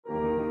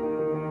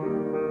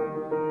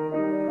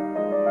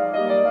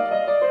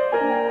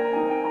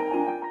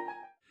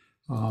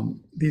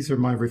these are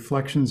my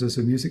reflections as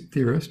a music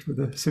theorist with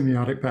a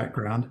semiotic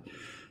background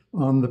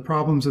on the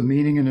problems of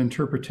meaning and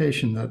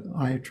interpretation that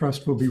I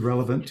trust will be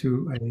relevant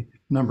to a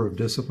number of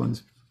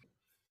disciplines.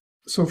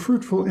 So,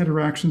 fruitful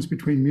interactions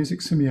between music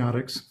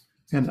semiotics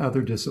and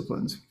other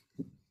disciplines.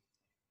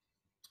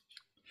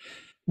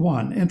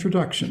 1.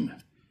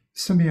 Introduction.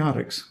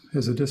 Semiotics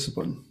as a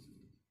discipline.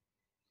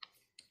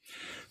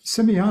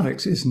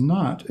 Semiotics is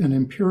not an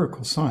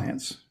empirical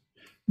science,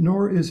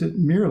 nor is it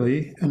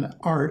merely an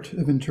art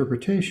of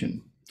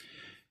interpretation.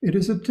 It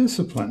is a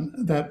discipline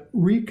that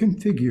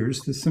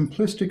reconfigures the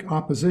simplistic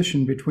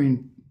opposition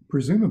between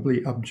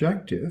presumably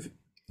objective,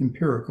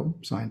 empirical,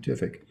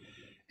 scientific,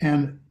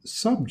 and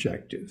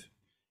subjective,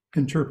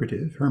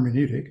 interpretive,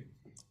 hermeneutic,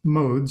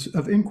 modes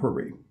of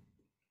inquiry.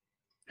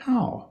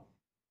 How?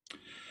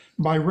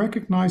 By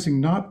recognizing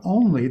not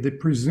only the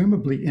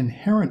presumably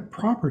inherent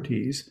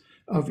properties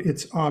of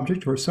its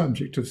object or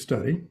subject of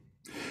study,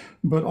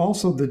 but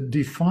also the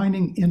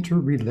defining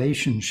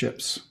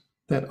interrelationships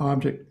that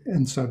object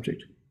and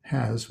subject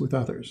has with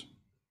others.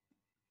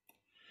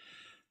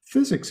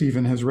 Physics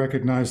even has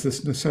recognized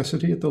this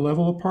necessity at the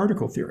level of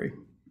particle theory.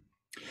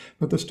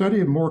 But the study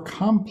of more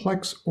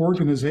complex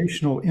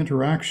organizational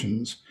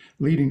interactions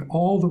leading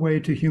all the way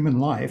to human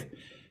life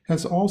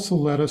has also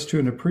led us to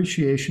an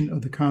appreciation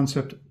of the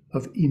concept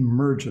of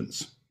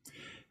emergence,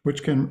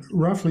 which can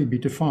roughly be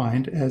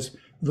defined as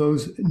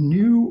those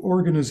new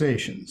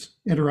organizations,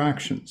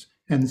 interactions,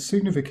 and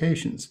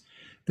significations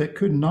that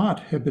could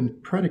not have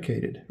been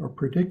predicated or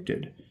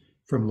predicted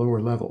from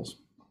lower levels.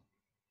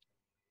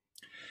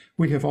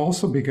 We have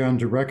also begun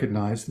to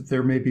recognize that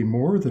there may be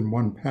more than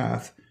one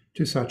path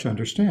to such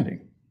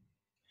understanding.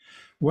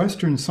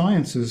 Western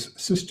science's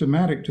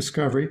systematic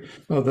discovery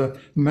of the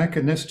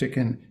mechanistic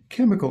and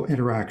chemical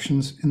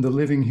interactions in the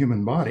living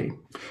human body,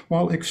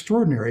 while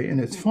extraordinary in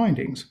its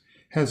findings,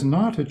 has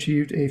not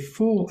achieved a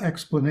full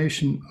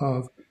explanation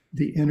of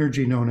the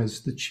energy known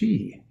as the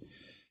qi,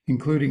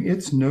 including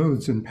its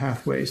nodes and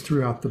pathways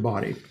throughout the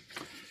body,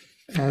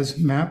 as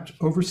mapped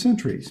over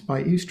centuries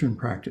by Eastern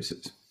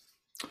practices.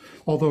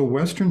 Although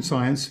Western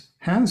science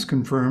has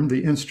confirmed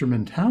the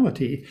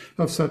instrumentality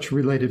of such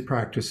related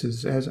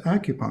practices as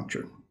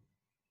acupuncture.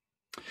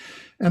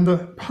 And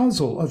the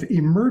puzzle of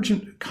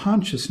emergent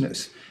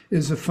consciousness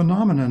is a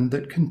phenomenon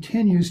that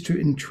continues to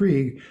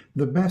intrigue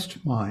the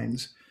best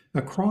minds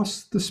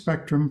across the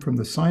spectrum from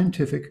the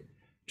scientific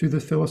to the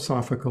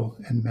philosophical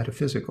and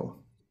metaphysical.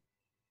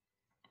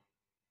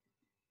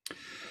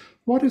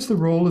 What is the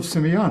role of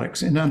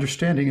semiotics in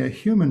understanding a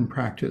human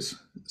practice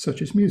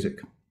such as music?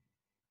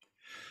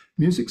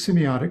 Music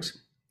semiotics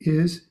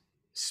is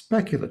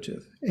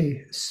speculative,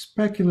 a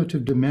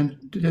speculative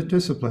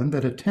discipline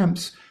that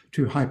attempts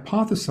to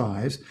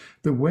hypothesize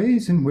the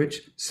ways in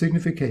which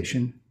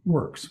signification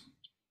works.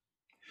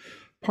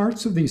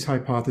 Parts of these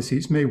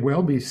hypotheses may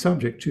well be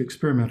subject to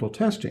experimental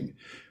testing,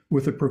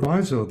 with the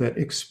proviso that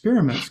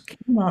experiments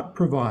cannot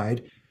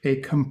provide a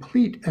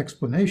complete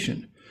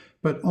explanation,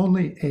 but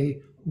only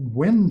a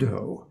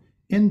window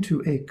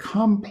into a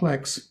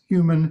complex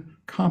human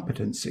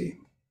competency.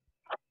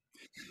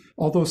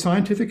 Although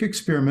scientific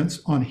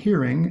experiments on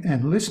hearing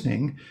and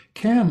listening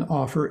can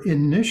offer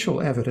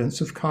initial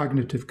evidence of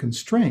cognitive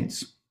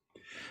constraints,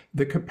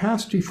 the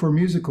capacity for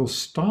musical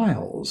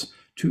styles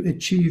to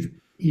achieve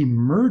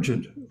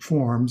emergent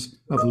forms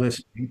of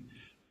listening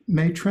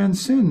may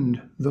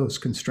transcend those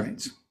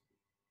constraints.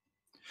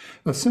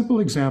 A simple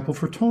example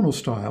for tonal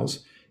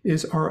styles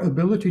is our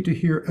ability to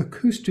hear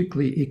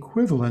acoustically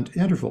equivalent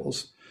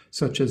intervals,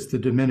 such as the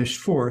diminished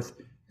fourth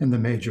and the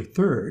major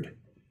third,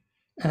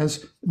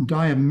 as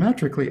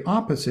diametrically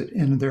opposite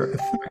in their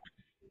effect.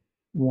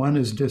 One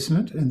is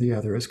dissonant and the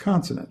other is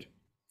consonant.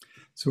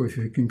 So if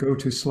you can go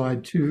to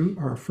slide 2,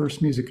 our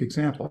first music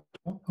example,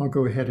 I'll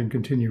go ahead and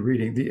continue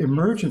reading. The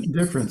emergent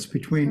difference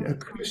between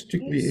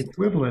acoustically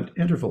equivalent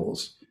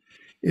intervals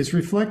is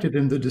reflected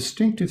in the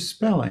distinctive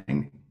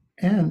spelling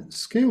and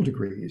scale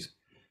degrees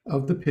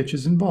of the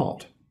pitches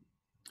involved.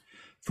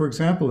 For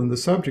example, in the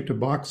subject of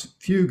Bach's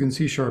fugue in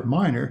C-sharp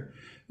minor,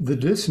 the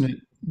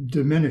dissonant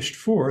diminished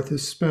fourth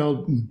is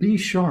spelled B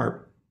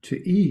sharp to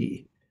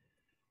E.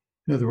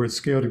 In other words,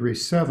 scale degree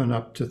 7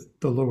 up to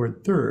the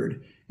lowered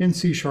third in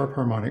C-sharp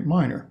harmonic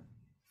minor.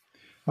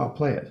 I'll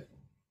play it.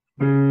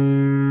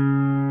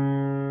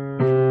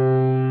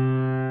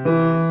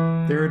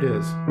 There it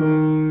is.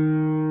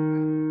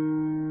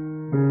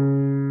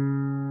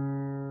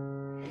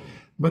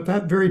 But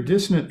that very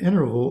dissonant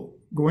interval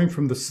going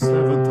from the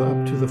 7th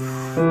up to the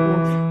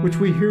 4th, which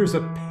we hear as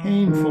a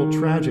painful,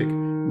 tragic,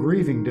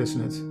 grieving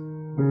dissonance.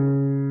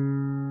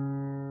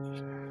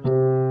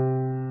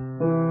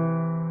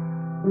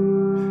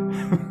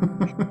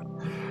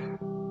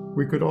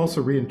 We could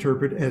also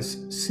reinterpret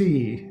as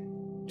C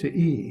to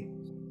E,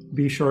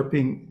 B sharp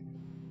being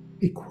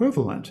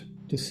equivalent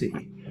to C.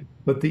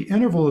 But the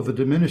interval of the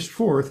diminished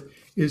fourth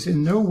is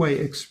in no way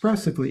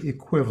expressively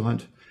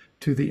equivalent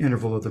to the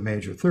interval of the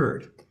major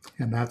third.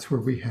 And that's where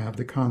we have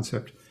the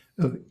concept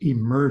of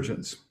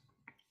emergence.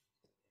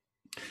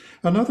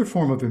 Another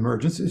form of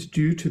emergence is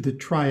due to the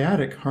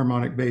triadic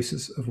harmonic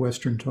basis of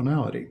Western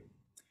tonality.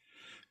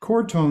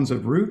 Chord tones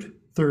of root,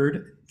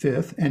 third,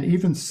 fifth, and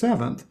even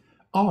seventh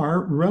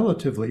are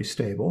relatively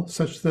stable,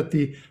 such that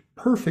the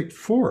perfect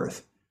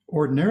fourth,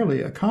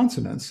 ordinarily a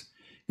consonance,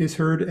 is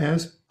heard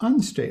as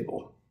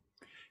unstable,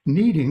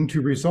 needing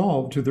to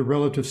resolve to the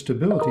relative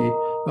stability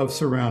of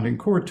surrounding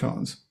chord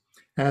tones,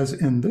 as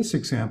in this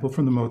example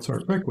from the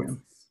Mozart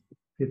Requiem.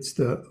 It's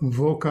the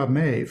voca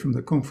me from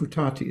the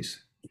Confutatis,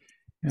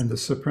 and the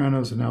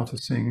sopranos and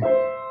altos sing.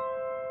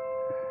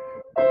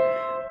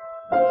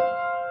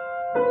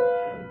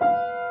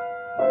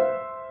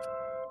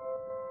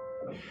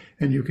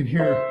 And you can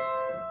hear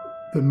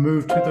the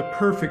move to the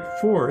perfect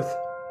fourth,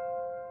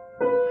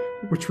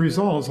 which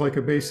resolves like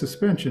a bass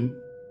suspension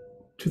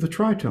to the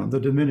tritone, the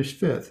diminished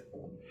fifth,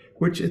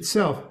 which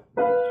itself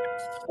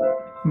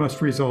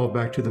must resolve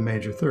back to the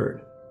major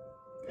third.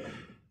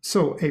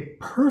 So a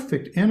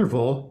perfect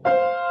interval,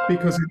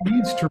 because it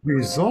needs to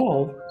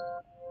resolve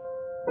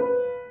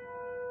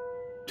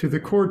to the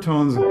chord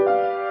tones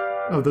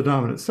of the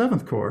dominant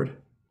seventh chord,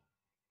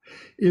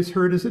 is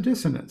heard as a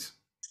dissonance,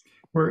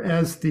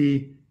 whereas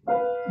the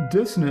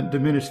dissonant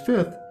diminished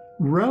fifth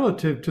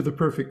relative to the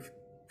perfect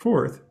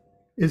fourth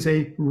is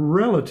a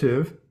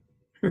relative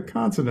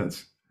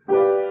consonance,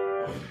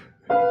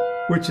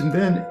 which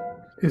then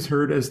is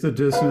heard as the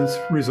dissonance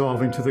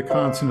resolving to the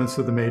consonance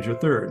of the major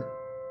third.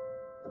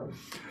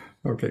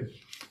 Okay,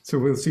 so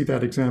we'll see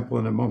that example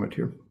in a moment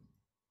here.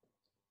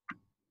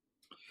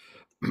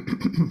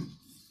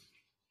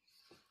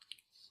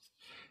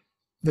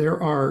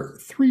 There are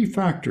three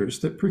factors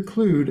that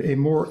preclude a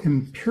more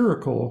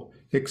empirical,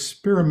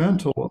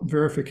 experimental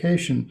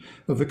verification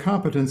of the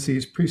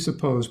competencies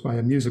presupposed by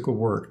a musical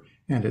work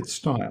and its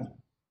style.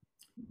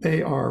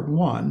 They are: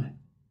 one,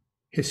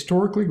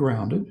 historically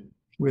grounded,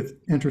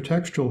 with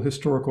intertextual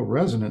historical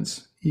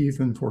resonance,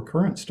 even for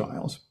current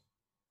styles.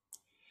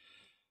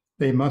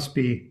 They must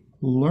be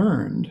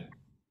learned,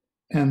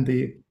 and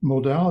the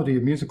modality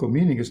of musical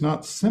meaning is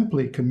not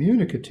simply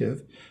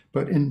communicative,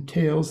 but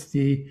entails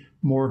the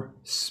more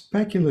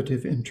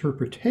speculative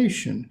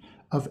interpretation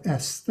of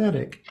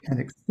aesthetic and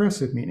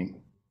expressive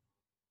meaning.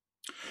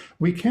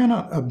 We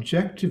cannot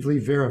objectively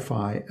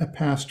verify a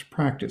past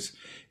practice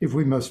if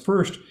we must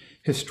first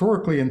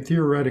historically and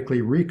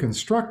theoretically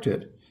reconstruct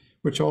it,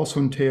 which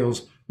also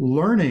entails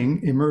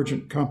learning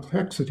emergent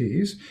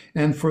complexities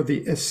and for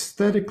the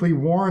aesthetically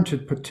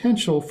warranted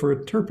potential for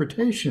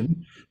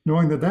interpretation,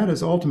 knowing that that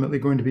is ultimately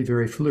going to be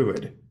very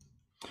fluid.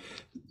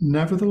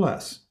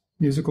 Nevertheless,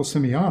 musical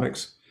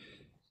semiotics,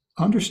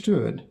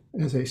 understood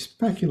as a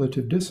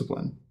speculative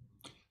discipline,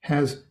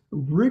 has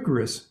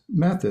rigorous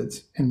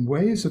methods and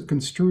ways of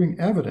construing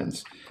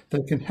evidence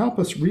that can help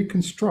us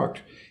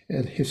reconstruct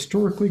a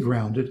historically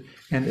grounded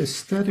and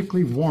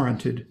aesthetically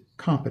warranted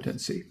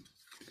competency,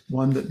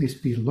 one that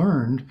must be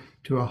learned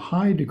to a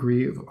high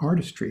degree of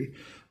artistry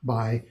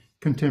by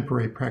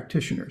contemporary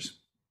practitioners,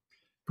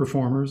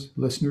 performers,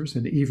 listeners,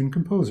 and even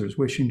composers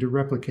wishing to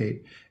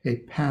replicate a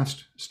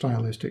past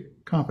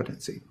stylistic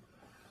competency.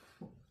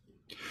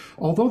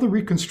 Although the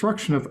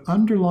reconstruction of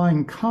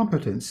underlying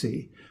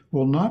competency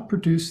will not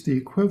produce the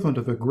equivalent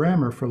of a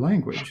grammar for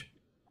language,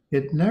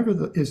 it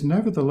is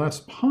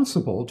nevertheless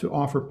possible to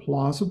offer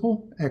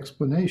plausible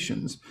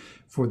explanations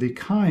for the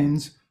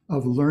kinds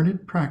of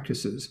learned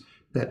practices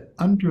that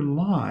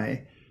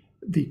underlie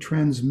the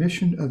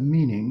transmission of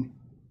meaning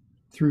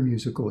through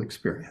musical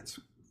experience.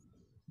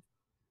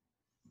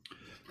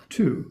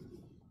 2,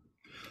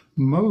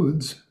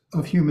 modes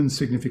of human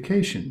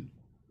signification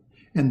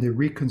and the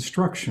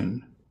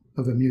reconstruction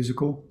of a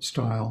musical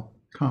style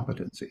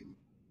competency.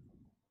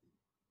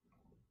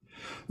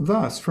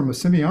 Thus, from a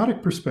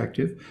semiotic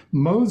perspective,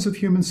 modes of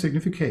human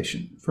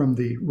signification, from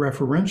the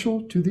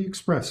referential to the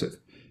expressive,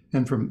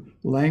 and from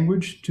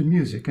language to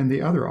music and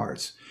the other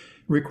arts,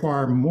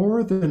 require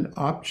more than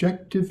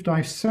objective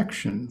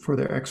dissection for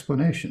their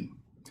explanation.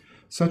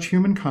 Such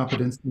human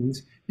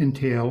competencies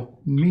entail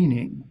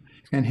meaning,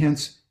 and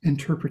hence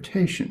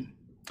interpretation.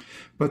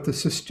 But the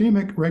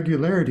systemic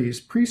regularities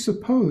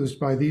presupposed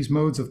by these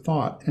modes of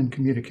thought and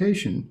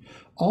communication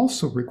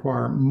also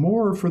require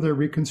more for their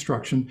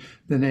reconstruction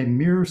than a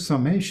mere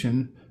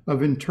summation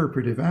of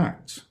interpretive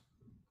acts.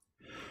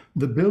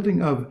 The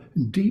building of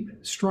deep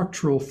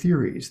structural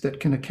theories that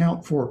can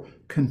account for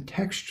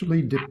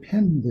contextually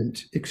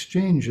dependent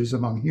exchanges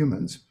among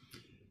humans,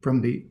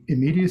 from the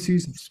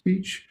immediacies of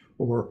speech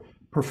or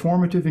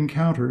performative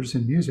encounters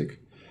in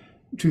music,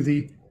 to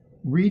the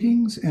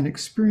readings and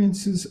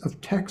experiences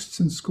of texts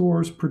and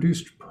scores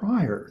produced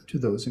prior to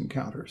those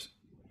encounters,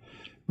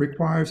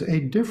 requires a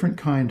different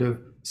kind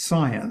of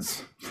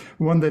science,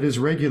 one that is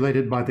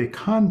regulated by the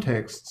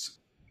contexts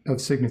of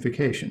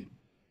signification.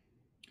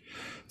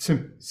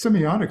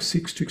 Semiotics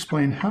seeks to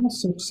explain how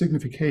such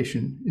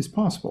signification is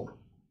possible.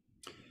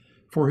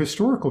 For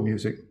historical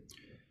music,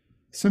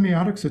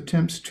 semiotics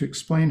attempts to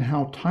explain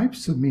how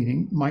types of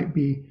meaning might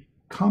be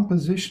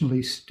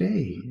compositionally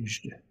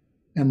staged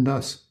and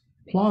thus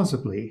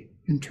plausibly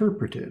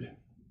interpreted.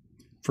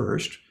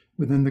 First,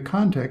 within the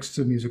contexts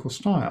of musical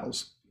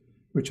styles,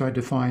 which I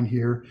define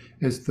here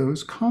as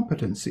those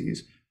competencies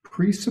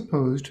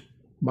presupposed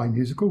by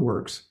musical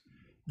works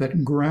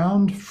that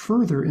ground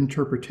further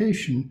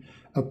interpretation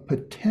of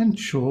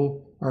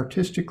potential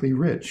artistically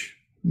rich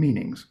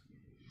meanings.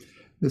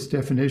 This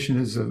definition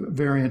is a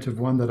variant of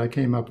one that I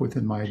came up with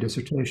in my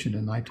dissertation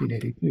in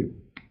 1982.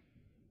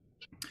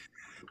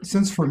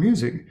 Since for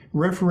music,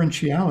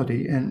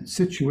 referentiality and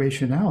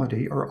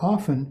situationality are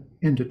often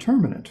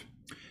indeterminate,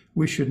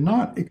 we should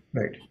not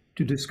expect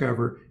to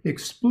discover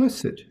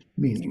explicit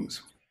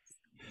meanings,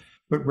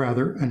 but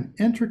rather an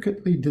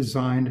intricately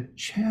designed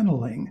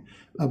channeling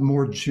of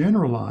more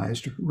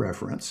generalized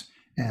reference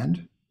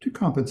and, to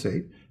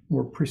compensate,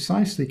 more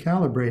precisely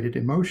calibrated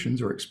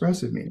emotions or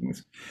expressive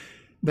meanings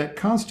that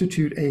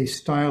constitute a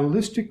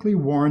stylistically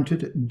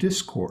warranted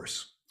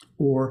discourse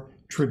or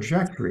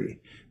trajectory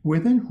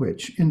within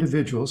which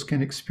individuals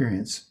can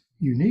experience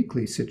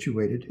uniquely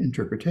situated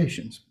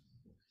interpretations.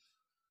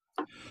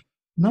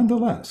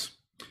 Nonetheless,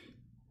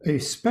 a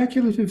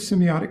speculative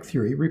semiotic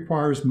theory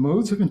requires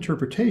modes of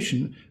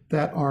interpretation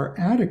that are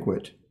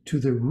adequate to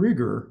the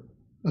rigor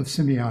of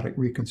semiotic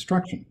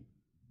reconstruction.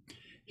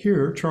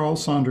 Here,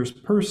 Charles Saunders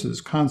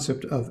Peirce's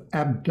concept of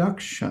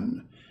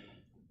abduction,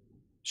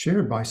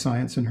 shared by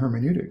science and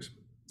hermeneutics,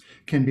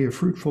 can be a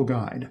fruitful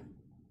guide.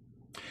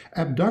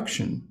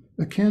 Abduction,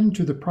 akin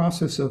to the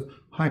process of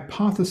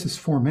hypothesis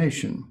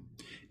formation,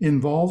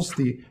 involves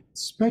the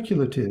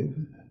speculative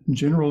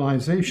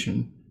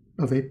generalization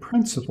of a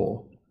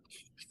principle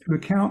to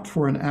account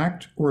for an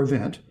act or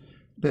event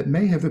that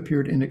may have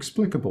appeared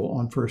inexplicable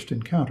on first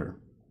encounter.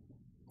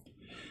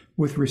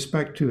 With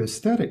respect to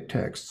aesthetic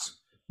texts,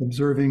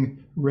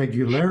 observing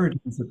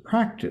regularities of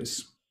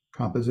practice,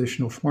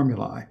 compositional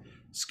formulae,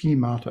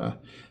 schemata,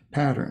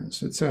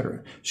 patterns,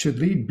 etc., should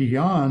lead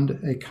beyond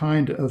a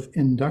kind of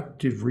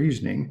inductive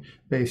reasoning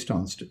based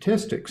on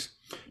statistics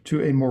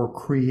to a more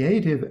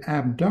creative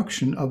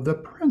abduction of the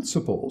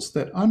principles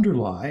that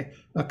underlie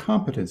a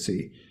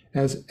competency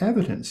as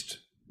evidenced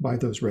by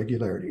those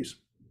regularities.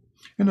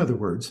 In other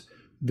words,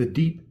 the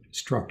deep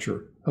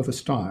structure of a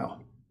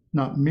style,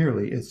 not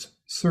merely its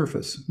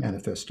surface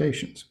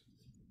manifestations.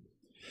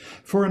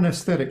 For an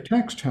aesthetic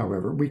text,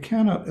 however, we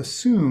cannot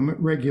assume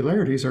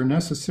regularities are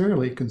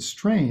necessarily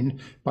constrained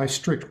by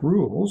strict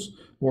rules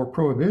or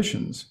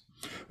prohibitions,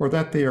 or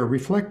that they are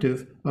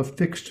reflective of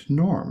fixed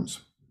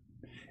norms.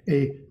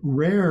 A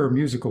rare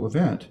musical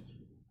event,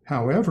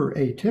 however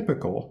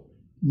atypical,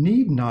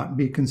 need not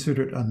be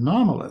considered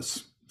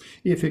anomalous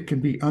if it can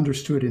be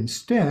understood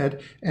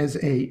instead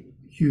as a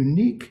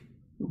unique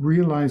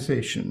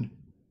realization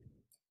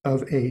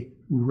of a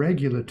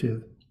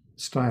regulative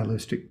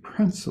stylistic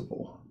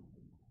principle.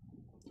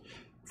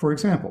 For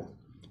example,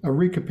 a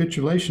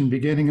recapitulation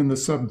beginning in the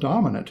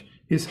subdominant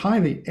is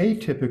highly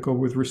atypical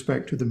with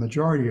respect to the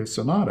majority of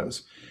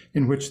sonatas,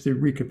 in which the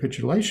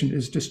recapitulation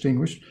is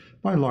distinguished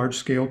by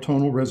large-scale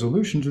tonal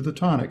resolution to the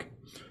tonic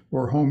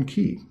or home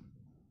key.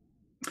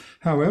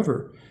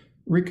 However,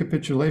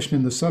 recapitulation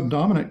in the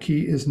subdominant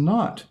key is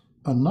not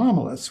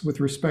anomalous with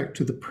respect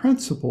to the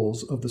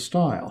principles of the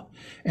style,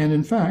 and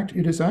in fact,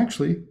 it is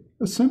actually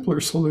a simpler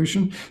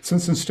solution,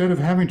 since instead of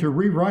having to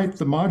rewrite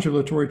the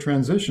modulatory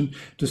transition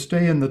to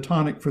stay in the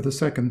tonic for the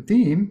second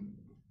theme,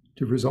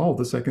 to resolve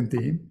the second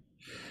theme,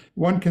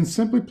 one can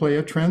simply play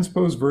a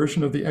transposed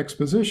version of the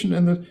exposition,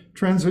 and the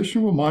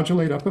transition will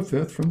modulate up a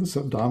fifth from the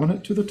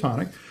subdominant to the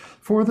tonic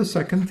for the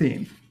second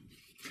theme.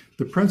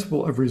 The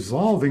principle of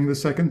resolving the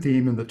second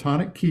theme in the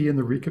tonic key in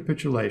the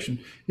recapitulation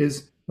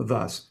is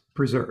thus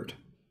preserved.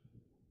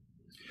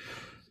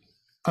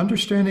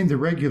 Understanding the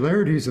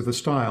regularities of a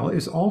style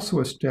is also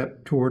a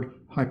step toward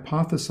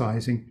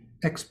hypothesizing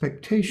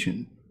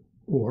expectation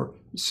or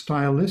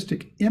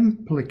stylistic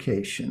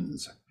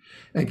implications,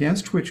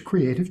 against which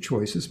creative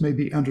choices may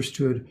be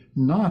understood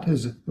not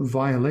as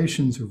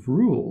violations of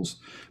rules,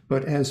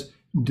 but as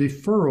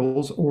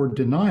deferrals or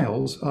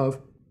denials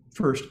of,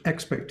 first,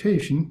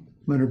 expectation,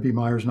 Leonard B.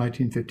 Meyer's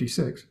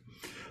 1956,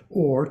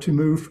 or to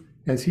move,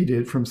 as he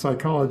did, from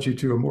psychology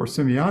to a more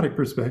semiotic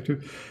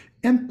perspective,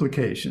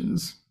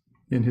 implications,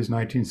 in his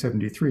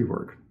 1973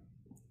 work.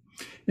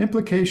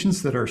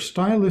 Implications that are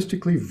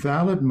stylistically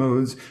valid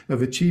modes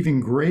of achieving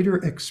greater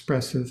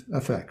expressive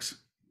effects.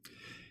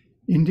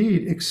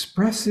 Indeed,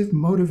 expressive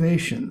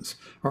motivations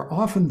are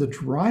often the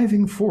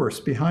driving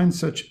force behind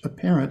such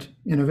apparent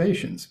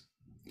innovations.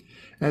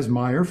 As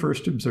Meyer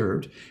first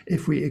observed,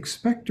 if we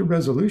expect a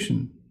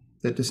resolution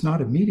that does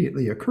not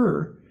immediately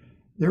occur,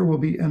 there will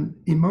be an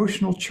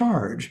emotional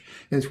charge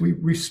as we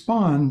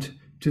respond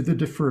to the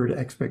deferred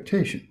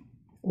expectation,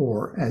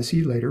 or, as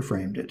he later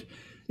framed it,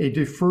 a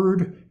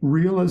deferred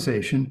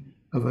realization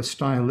of a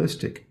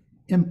stylistic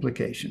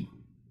implication.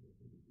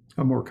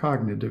 A more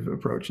cognitive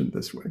approach in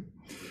this way.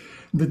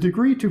 The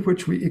degree to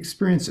which we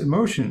experience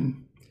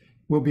emotion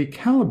will be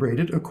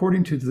calibrated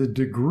according to the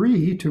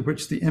degree to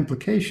which the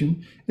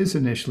implication is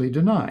initially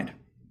denied.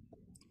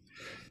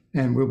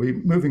 And we'll be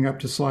moving up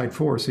to slide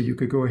 4, so you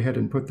could go ahead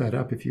and put that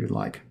up if you'd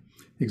like.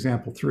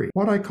 Example 3.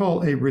 What I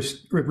call a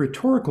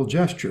rhetorical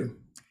gesture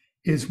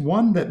is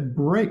one that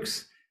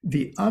breaks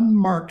the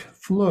unmarked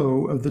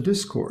flow of the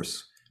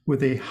discourse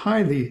with a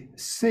highly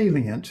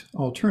salient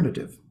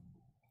alternative.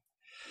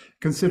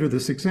 Consider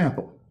this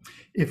example.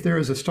 If there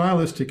is a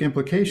stylistic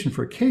implication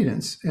for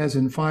cadence, as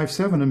in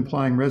 5/7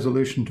 implying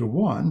resolution to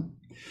 1,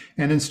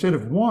 and instead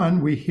of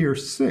 1 we hear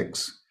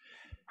 6,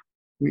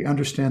 we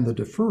understand the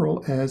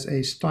deferral as a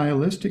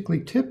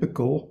stylistically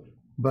typical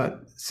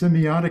but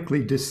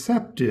semiotically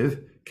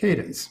deceptive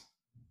cadence.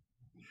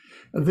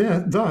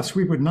 Thus,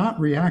 we would not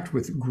react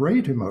with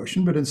great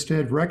emotion, but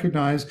instead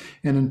recognize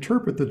and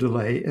interpret the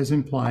delay as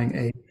implying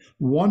a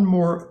one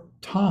more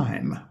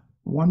time,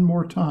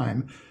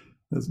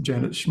 that's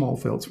Janet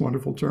Schmalfeld's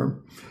wonderful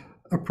term,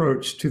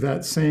 approach to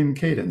that same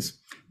cadence,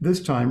 this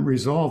time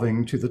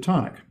resolving to the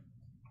tonic.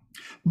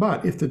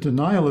 But if the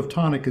denial of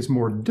tonic is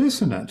more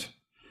dissonant,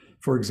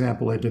 for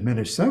example, a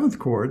diminished seventh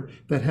chord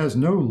that has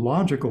no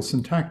logical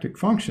syntactic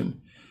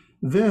function,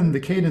 then the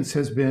cadence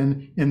has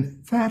been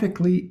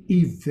emphatically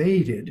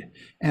evaded,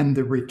 and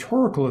the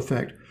rhetorical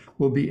effect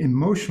will be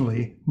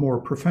emotionally more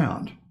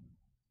profound.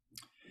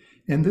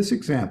 In this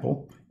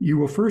example, you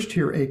will first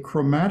hear a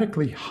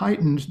chromatically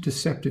heightened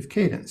deceptive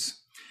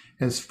cadence,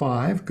 as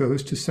 5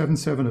 goes to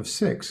 7/7 of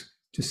 6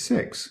 to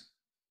 6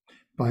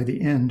 by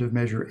the end of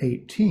measure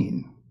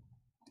 18.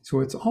 So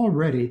it's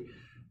already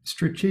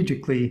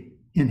strategically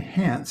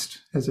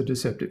enhanced as a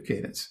deceptive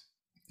cadence.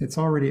 It's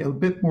already a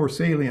bit more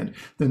salient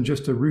than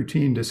just a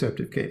routine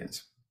deceptive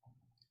cadence.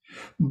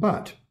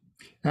 But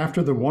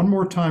after the one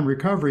more time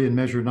recovery in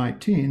measure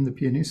 19, the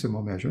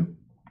pianissimo measure,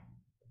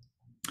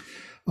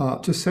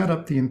 to set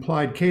up the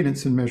implied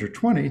cadence in measure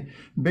 20,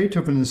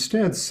 Beethoven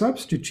instead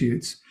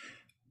substitutes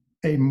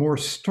a more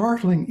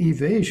startling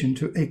evasion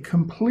to a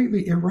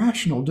completely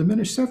irrational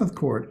diminished seventh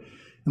chord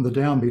in the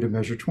downbeat of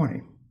measure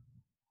 20.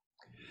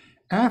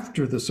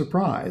 After the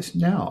surprise,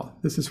 now,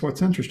 this is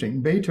what's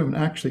interesting, Beethoven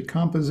actually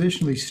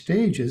compositionally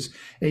stages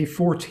a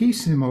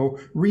fortissimo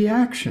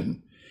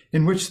reaction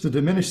in which the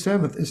diminished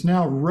seventh is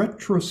now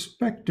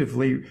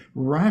retrospectively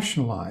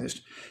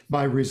rationalized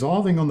by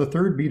resolving on the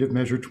third beat of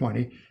measure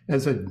 20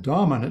 as a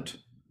dominant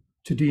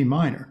to D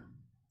minor,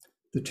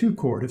 the 2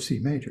 chord of C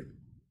major.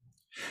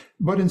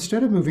 But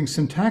instead of moving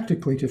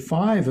syntactically to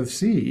 5 of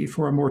C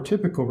for a more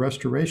typical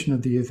restoration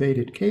of the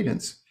evaded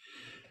cadence,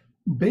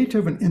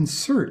 Beethoven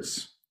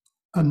inserts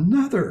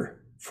another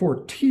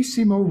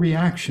fortissimo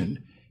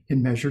reaction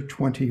in measure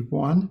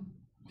 21,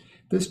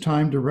 this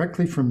time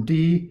directly from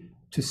D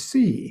to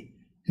C,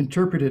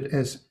 interpreted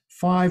as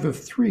 5 of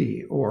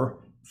 3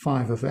 or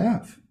 5 of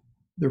F,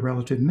 the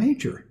relative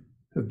major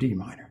of D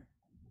minor.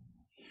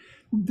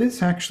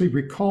 This actually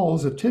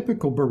recalls a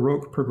typical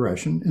Baroque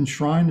progression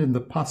enshrined in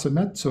the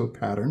passamezzo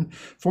pattern,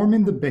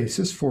 forming the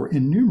basis for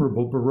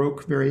innumerable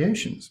Baroque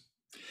variations.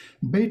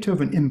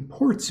 Beethoven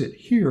imports it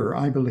here,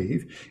 I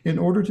believe, in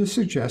order to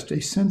suggest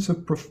a sense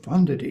of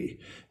profundity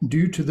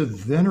due to the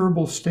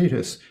venerable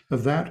status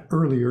of that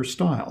earlier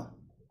style.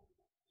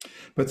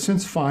 But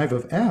since 5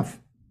 of F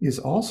is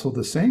also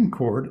the same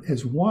chord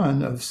as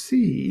 1 of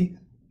C,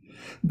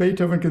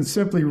 Beethoven can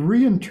simply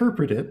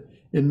reinterpret it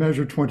in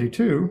measure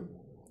 22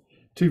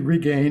 to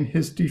regain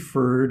his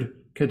deferred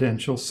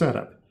cadential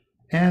setup,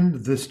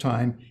 and this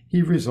time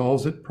he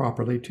resolves it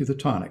properly to the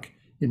tonic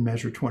in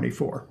measure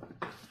 24.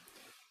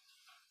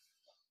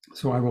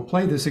 So I will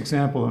play this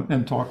example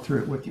and talk through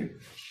it with you.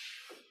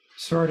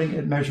 Starting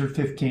at measure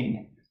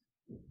 15.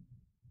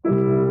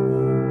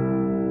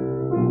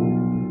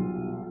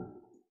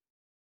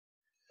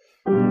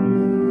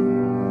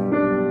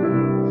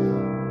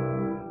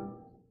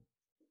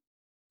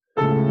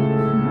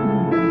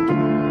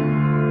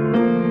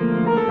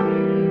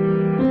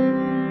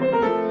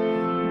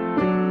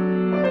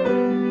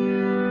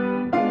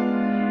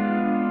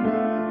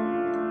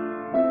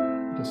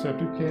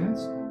 Deceptive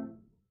cadence.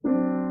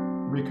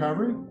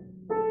 Recovery,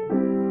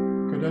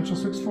 cadential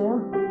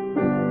 6/4,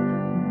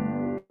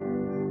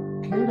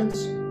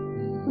 cadence,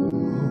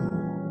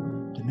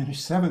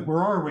 diminished seventh,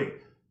 where are we?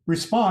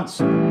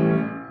 Response,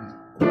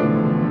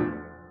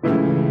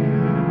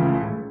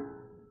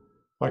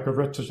 like a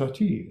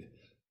recitative.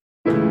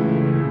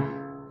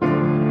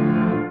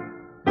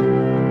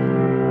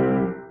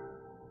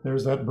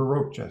 There's that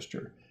Baroque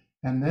gesture.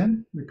 And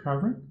then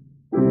recovery.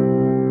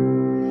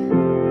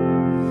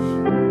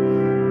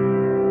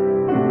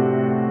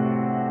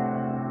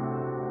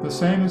 The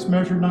same as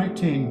measure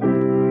 19.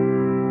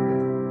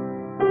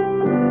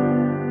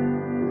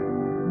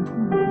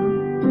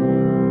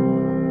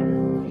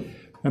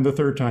 And the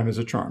third time is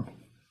a charm.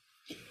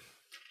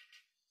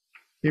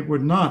 It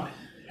would not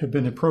have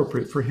been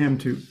appropriate for him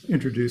to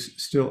introduce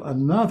still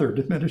another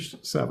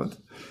diminished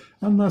seventh,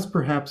 unless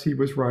perhaps he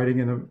was writing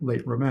in a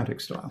late Romantic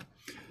style,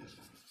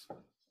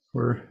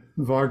 where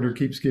Wagner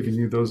keeps giving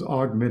you those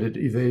augmented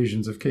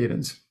evasions of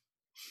cadence.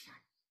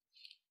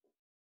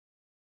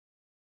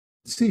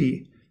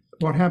 See,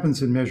 what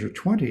happens in measure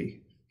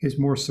 20 is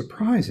more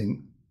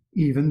surprising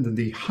even than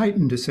the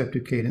heightened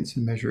deceptive cadence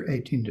in measure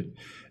 18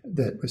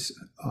 that was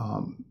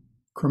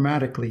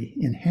chromatically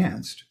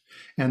enhanced.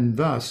 And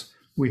thus,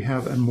 we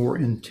have a more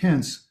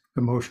intense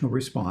emotional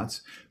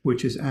response,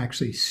 which is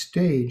actually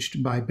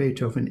staged by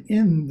Beethoven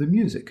in the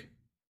music.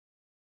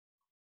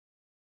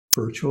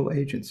 Virtual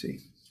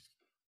agency.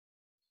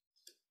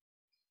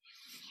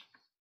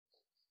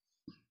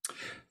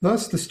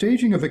 Thus, the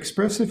staging of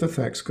expressive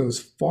effects goes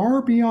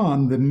far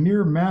beyond the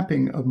mere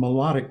mapping of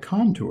melodic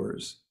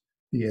contours.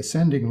 The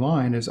ascending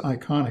line is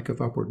iconic of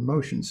upward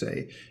motion,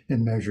 say,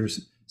 in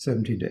measures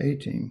 17 to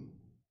 18.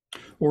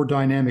 Or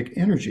dynamic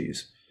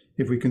energies,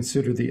 if we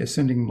consider the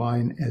ascending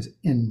line as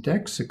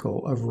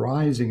indexical of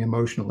rising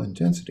emotional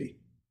intensity.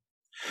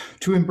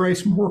 To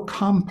embrace more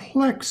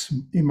complex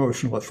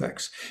emotional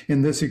effects,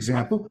 in this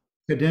example,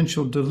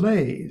 cadential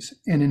delays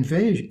and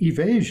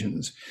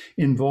evasions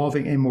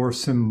involving a more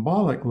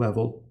symbolic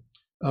level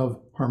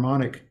of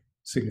harmonic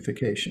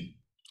signification,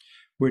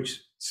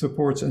 which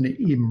supports an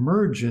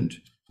emergent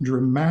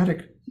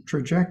dramatic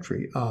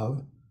trajectory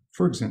of,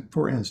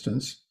 for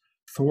instance,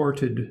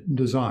 thwarted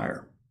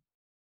desire.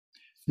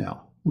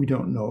 Now, we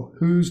don't know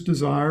whose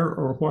desire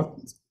or what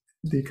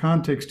the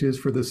context is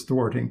for this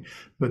thwarting,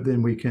 but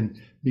then we can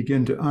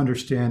begin to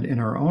understand in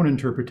our own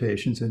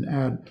interpretations and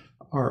add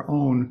our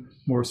own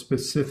more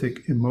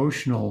specific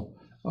emotional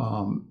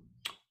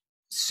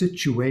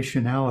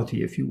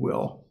situationality, if you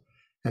will,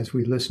 as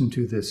we listen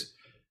to this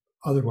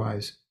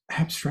otherwise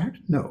abstract?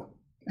 No,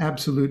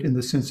 absolute in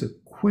the sense of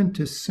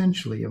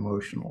quintessentially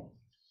emotional.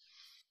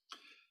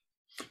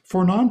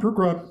 For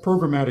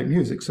non-programmatic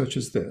music such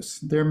as this,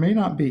 there may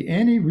not be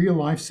any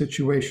real-life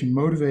situation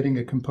motivating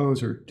a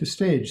composer to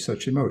stage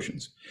such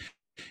emotions.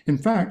 In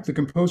fact, the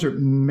composer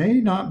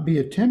may not be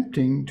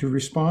attempting to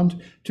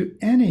respond to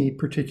any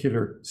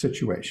particular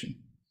situation.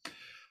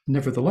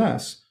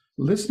 Nevertheless,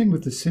 listening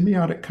with the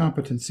semiotic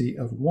competency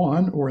of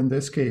one, or in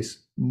this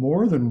case,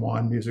 more than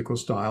one musical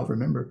style,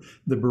 remember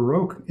the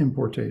Baroque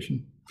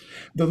importation,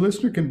 the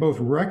listener can both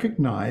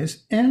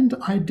recognize and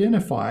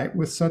identify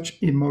with such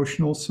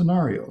emotional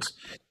scenarios,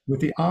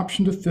 with the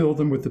option to fill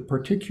them with the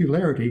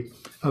particularity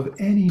of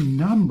any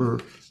number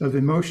of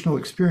emotional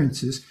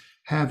experiences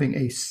having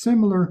a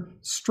similar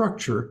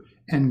structure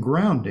and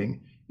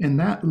grounding in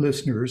that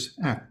listener's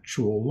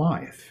actual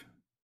life.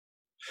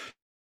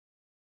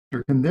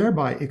 Can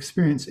thereby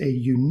experience a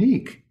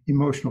unique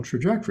emotional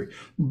trajectory,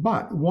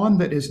 but one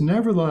that is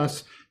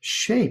nevertheless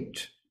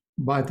shaped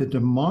by the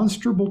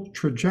demonstrable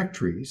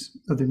trajectories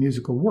of the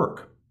musical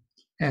work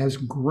as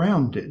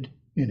grounded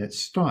in its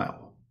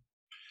style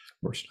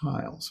or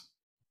styles.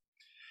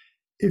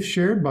 If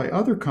shared by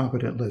other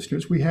competent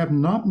listeners, we have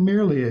not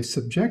merely a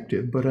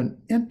subjective, but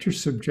an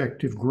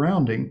intersubjective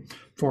grounding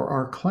for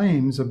our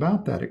claims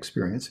about that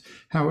experience,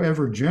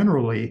 however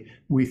generally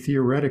we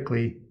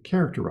theoretically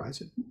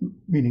characterize it,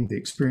 meaning the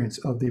experience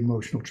of the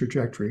emotional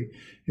trajectory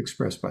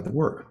expressed by the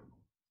work.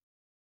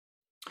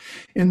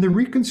 In the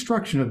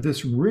reconstruction of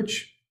this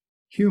rich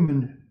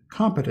human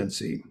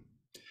competency,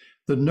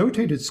 the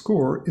notated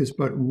score is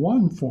but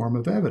one form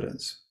of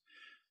evidence.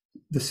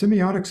 The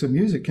semiotics of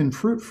music can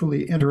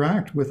fruitfully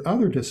interact with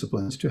other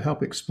disciplines to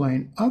help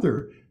explain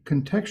other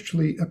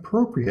contextually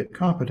appropriate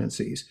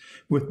competencies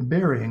with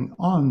bearing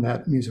on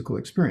that musical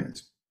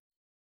experience.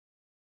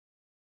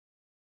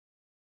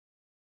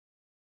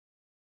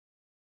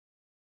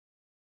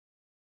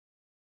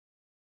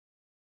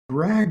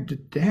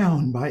 Dragged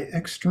down by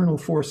external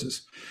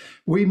forces,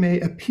 we may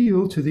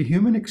appeal to the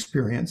human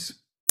experience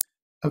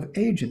of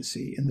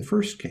agency in the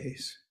first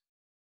case,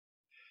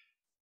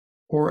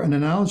 or an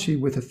analogy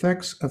with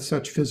effects of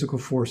such physical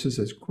forces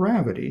as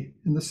gravity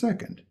in the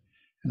second.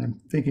 And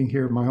I'm thinking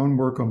here of my own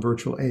work on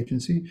virtual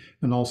agency,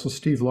 and also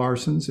Steve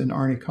Larson's and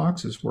Arnie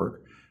Cox's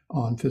work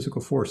on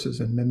physical forces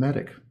and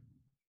mimetic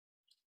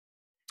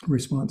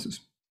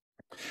responses.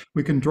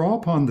 We can draw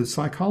upon the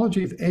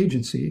psychology of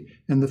agency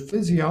and the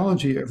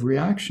physiology of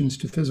reactions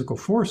to physical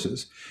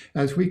forces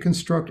as we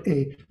construct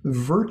a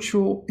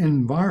virtual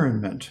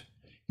environment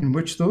in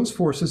which those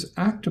forces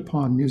act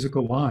upon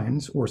musical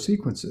lines or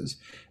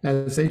sequences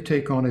as they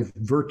take on a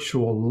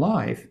virtual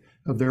life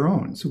of their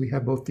own. So we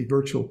have both the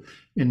virtual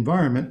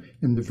environment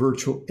and the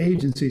virtual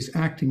agencies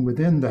acting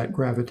within that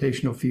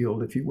gravitational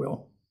field, if you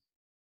will.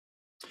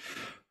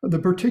 The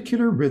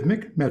particular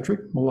rhythmic, metric,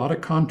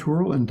 melodic,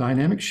 contoural, and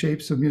dynamic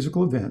shapes of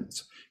musical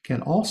events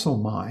can also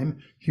mime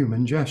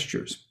human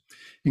gestures,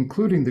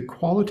 including the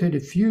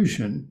qualitative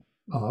fusion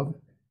of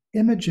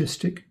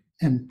imagistic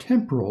and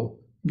temporal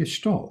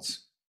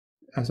gestalts,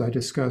 as I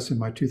discuss in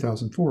my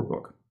 2004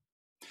 book,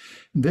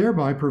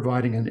 thereby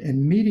providing an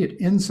immediate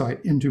insight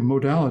into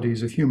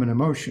modalities of human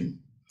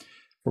emotion,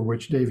 for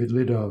which David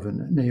Lidov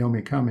and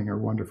Naomi Cumming are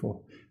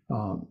wonderful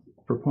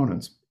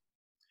proponents.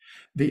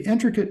 The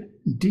intricate,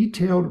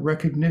 detailed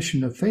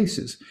recognition of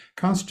faces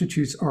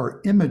constitutes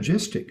our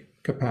imagistic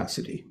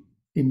capacity,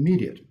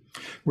 immediate,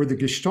 where the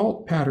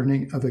gestalt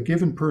patterning of a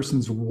given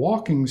person's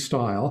walking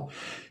style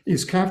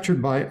is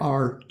captured by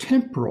our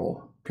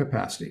temporal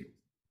capacity.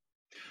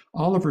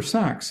 Oliver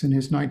Sacks, in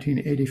his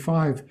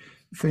 1985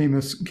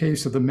 famous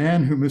case of the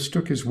man who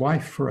mistook his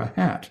wife for a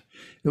hat,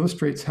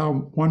 illustrates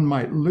how one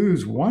might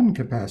lose one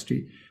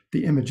capacity,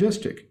 the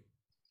imagistic,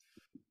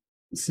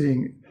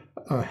 seeing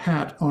a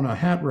hat on a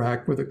hat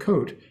rack with a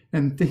coat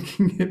and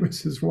thinking it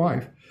was his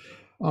wife,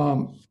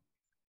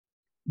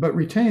 but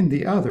retained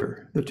the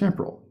other, the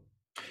temporal.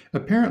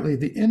 Apparently,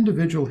 the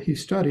individual he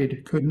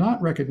studied could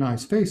not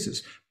recognize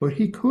faces, but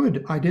he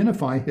could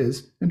identify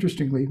his,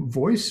 interestingly,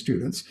 voice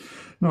students,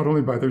 not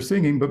only by their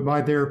singing, but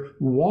by their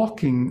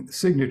walking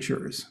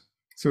signatures.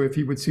 So if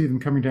he would see them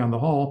coming down the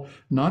hall,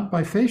 not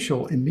by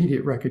facial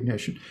immediate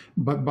recognition,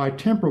 but by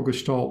temporal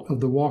gestalt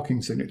of the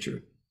walking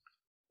signature.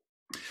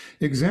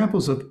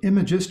 Examples of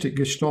imagistic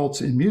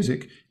gestalts in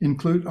music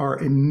include our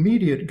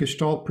immediate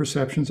gestalt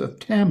perceptions of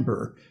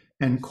timbre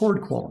and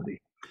chord quality.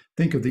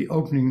 Think of the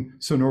opening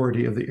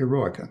sonority of the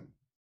Eroica.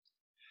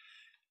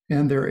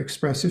 And their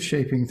expressive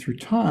shaping through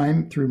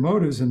time, through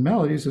motives and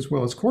melodies, as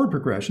well as chord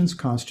progressions,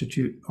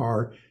 constitute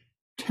our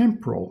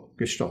temporal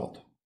gestalt.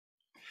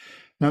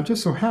 Now, it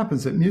just so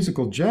happens that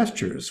musical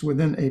gestures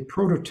within a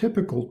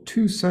prototypical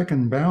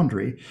 2-second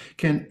boundary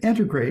can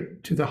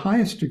integrate to the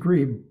highest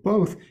degree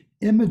both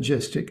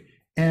imagistic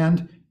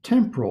and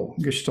temporal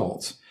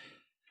gestalts.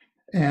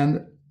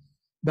 And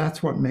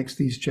that's what makes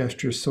these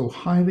gestures so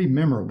highly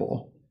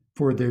memorable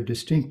for their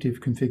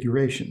distinctive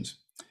configurations,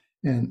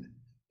 and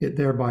it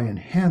thereby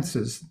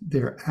enhances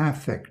their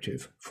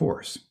affective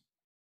force.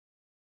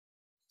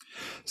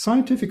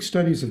 Scientific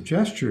studies of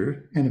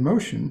gesture and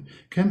emotion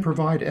can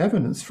provide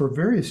evidence for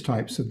various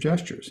types of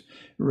gestures,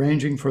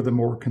 ranging from the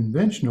more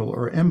conventional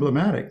or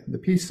emblematic, the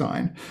peace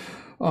sign,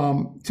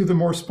 to the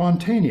more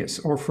spontaneous,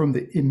 or from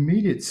the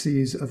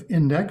immediacies of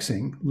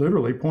indexing,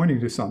 literally pointing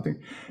to something,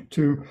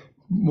 to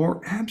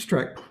more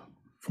abstract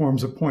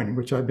forms of pointing,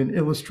 which I've been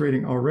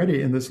illustrating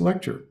already in this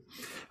lecture.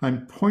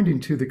 I'm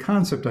pointing to the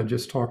concept I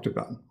just talked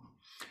about,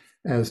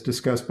 as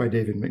discussed by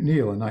David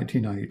McNeill in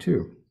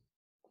 1992.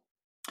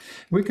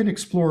 We can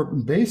explore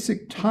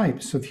basic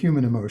types of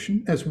human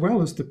emotion, as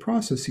well as the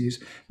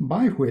processes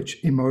by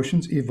which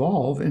emotions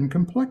evolve in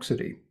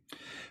complexity.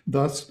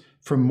 Thus,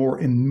 from more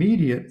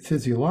immediate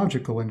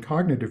physiological and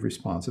cognitive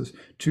responses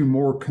to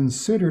more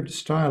considered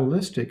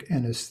stylistic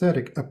and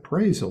aesthetic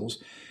appraisals,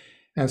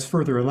 as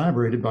further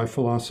elaborated by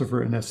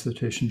philosopher and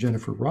aesthetician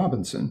Jennifer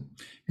Robinson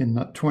in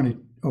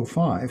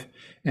 2005,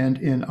 and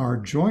in our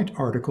joint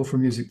article for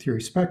Music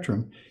Theory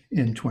Spectrum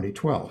in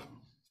 2012.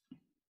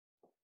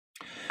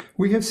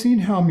 We have seen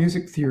how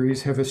music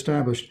theories have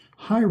established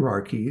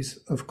hierarchies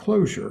of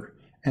closure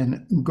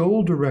and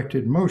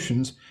goal-directed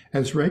motions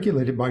as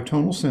regulated by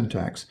tonal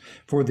syntax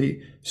for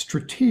the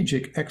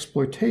strategic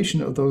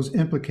exploitation of those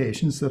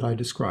implications that I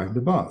described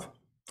above,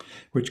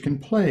 which can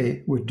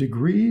play with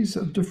degrees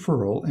of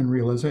deferral and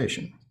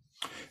realization,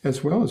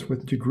 as well as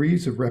with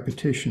degrees of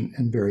repetition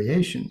and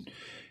variation.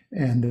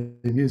 And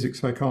the music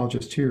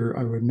psychologist here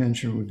I would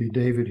mention would be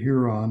David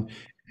Huron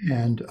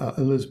and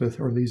Elizabeth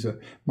or Lisa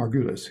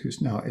Margulis,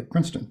 who's now at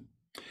Princeton.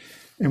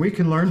 And we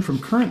can learn from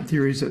current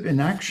theories of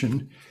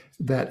inaction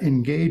that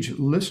engage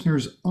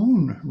listeners'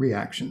 own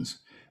reactions.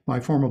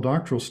 My former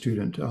doctoral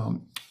student,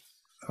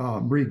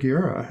 Brie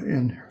Guerra,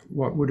 in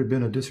what would have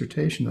been a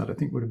dissertation that I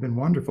think would have been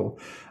wonderful,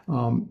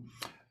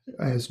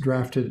 has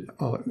drafted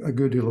a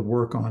good deal of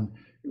work on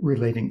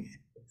relating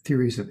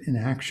theories of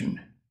inaction,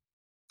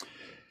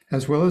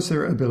 as well as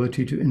their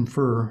ability to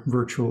infer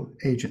virtual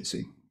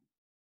agency.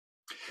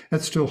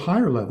 At still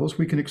higher levels,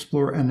 we can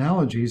explore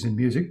analogies in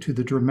music to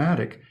the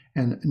dramatic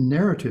and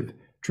narrative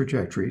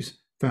trajectories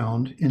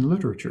found in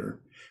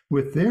literature,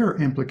 with their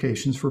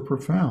implications for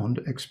profound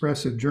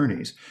expressive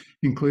journeys,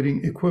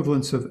 including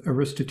equivalents of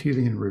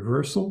Aristotelian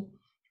reversal,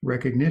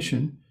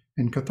 recognition,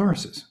 and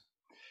catharsis.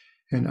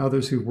 And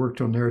others who worked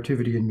on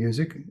narrativity in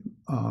music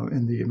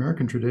in the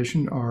American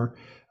tradition are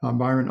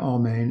Byron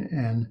Almain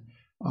and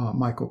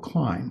Michael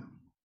Klein.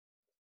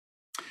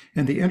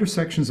 And the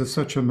intersections of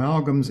such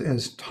amalgams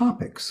as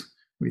topics,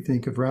 we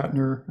think of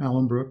Ratner,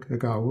 Allenbrook,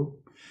 Agawu,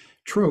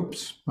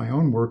 tropes, my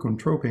own work on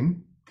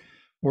troping,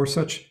 or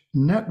such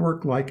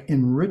network-like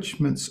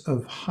enrichments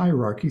of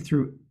hierarchy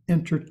through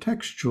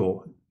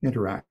intertextual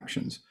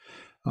interactions.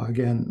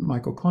 Again,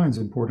 Michael Klein's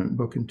important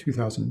book in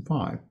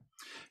 2005,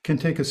 can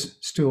take us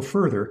still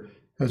further,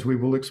 as we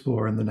will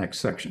explore in the next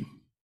section.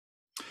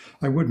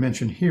 I would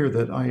mention here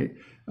that I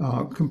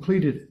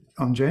completed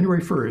on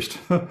January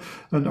 1st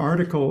an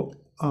article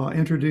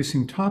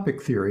introducing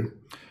topic theory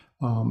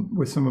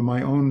with some of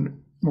my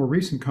own more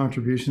recent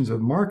contributions of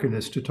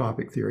Markedness to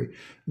topic theory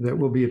that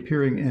will be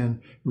appearing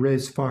in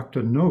Res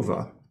Facta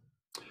Nova.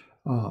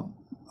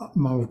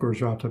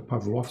 Małgorzata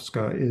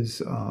Pawłowska is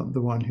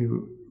the one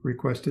who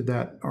requested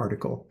that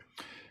article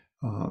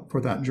for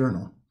that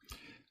journal.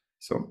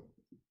 So,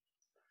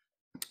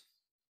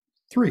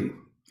 3,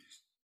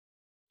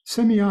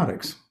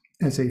 semiotics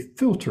as a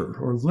filter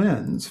or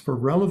lens for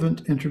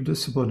relevant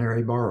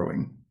interdisciplinary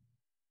borrowing.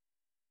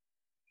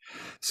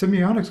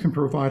 Semiotics can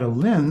provide a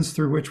lens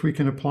through which we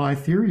can apply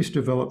theories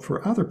developed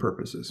for other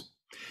purposes.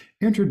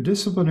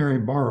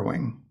 Interdisciplinary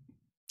borrowing,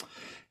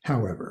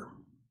 however,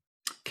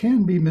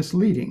 can be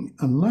misleading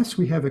unless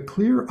we have a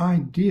clear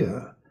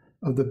idea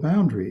of the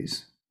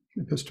boundaries,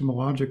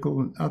 epistemological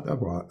and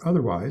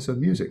otherwise, of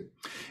music.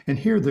 And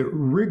here the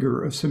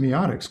rigor of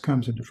semiotics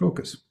comes into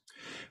focus.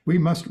 We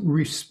must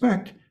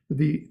respect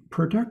the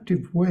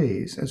productive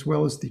ways as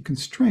well as the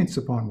constraints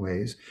upon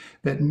ways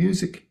that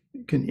music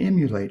can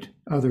emulate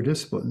other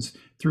disciplines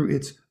through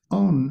its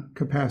own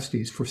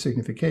capacities for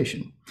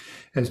signification,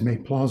 as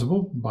made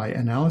plausible by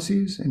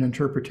analyses and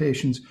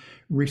interpretations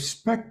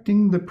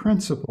respecting the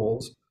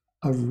principles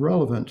of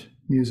relevant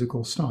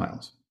musical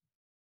styles.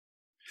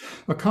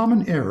 A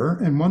common error,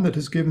 and one that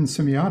has given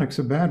semiotics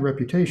a bad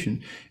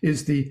reputation,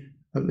 is the,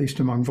 at least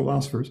among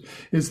philosophers,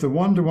 is the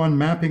one-to-one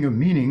mapping of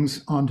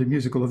meanings onto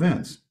musical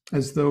events,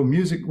 as though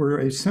music were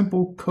a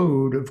simple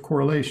code of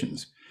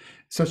correlations,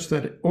 such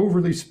that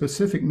overly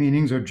specific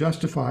meanings are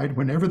justified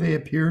whenever they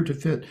appear to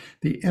fit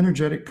the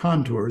energetic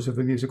contours of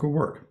a musical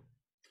work.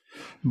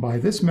 By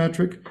this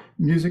metric,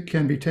 music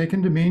can be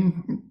taken to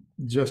mean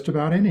just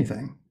about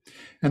anything.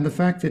 And the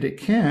fact that it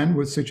can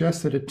would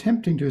suggest that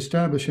attempting to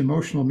establish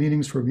emotional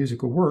meanings for a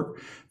musical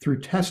work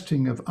through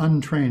testing of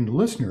untrained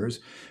listeners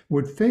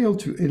would fail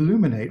to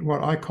illuminate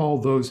what I call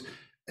those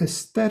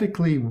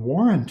aesthetically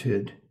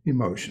warranted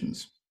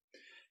emotions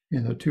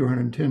in the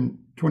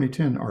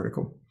 2010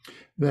 article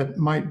that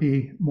might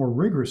be more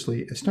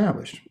rigorously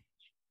established.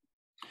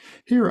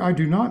 Here, I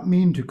do not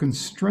mean to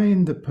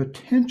constrain the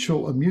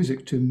potential of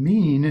music to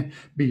mean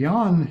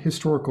beyond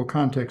historical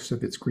context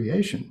of its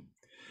creation.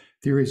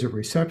 Theories of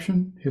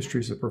reception,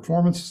 histories of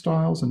performance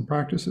styles and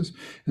practices,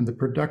 and the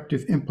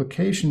productive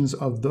implications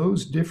of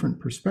those different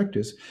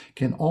perspectives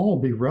can all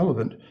be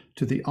relevant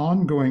to the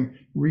ongoing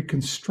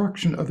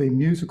reconstruction of a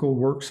musical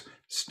work's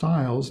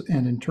styles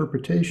and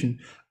interpretation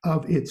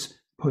of its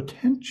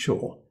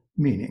potential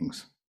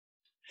meanings.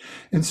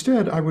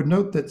 Instead, I would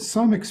note that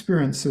some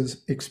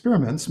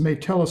experiments may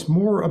tell us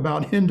more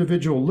about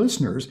individual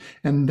listeners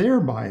and their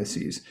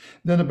biases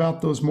than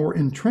about those more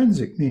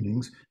intrinsic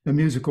meanings a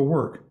musical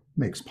work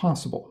makes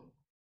possible.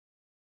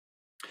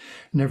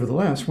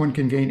 Nevertheless, one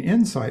can gain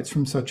insights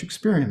from such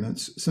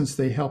experiments since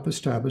they help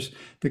establish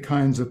the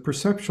kinds of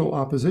perceptual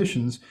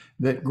oppositions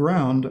that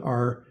ground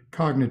our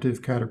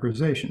cognitive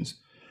categorizations.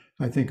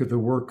 I think of the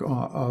work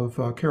of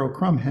Carol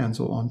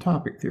Krumhansel on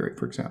topic theory,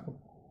 for example.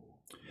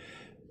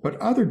 But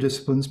other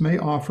disciplines may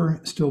offer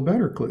still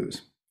better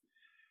clues.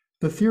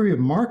 The theory of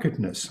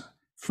markedness,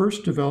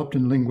 first developed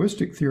in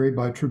linguistic theory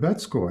by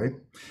Trubetskoy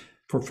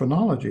for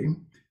phonology,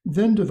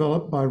 then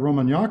developed by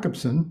Roman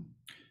Jakobson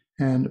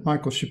and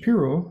Michael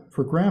Shapiro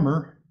for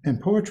grammar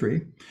and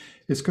poetry,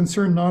 is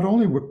concerned not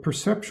only with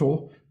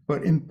perceptual,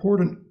 but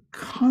important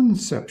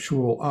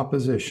conceptual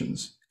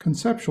oppositions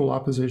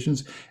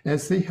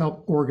as they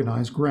help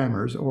organize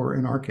grammars, or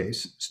in our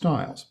case,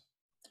 styles.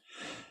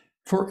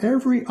 For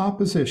every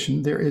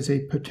opposition, there is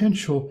a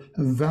potential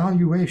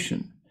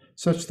valuation,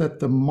 such that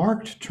the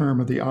marked term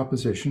of the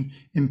opposition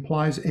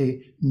implies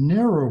a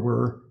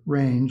narrower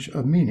range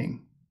of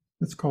meaning.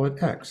 Let's call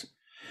it X,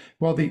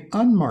 while the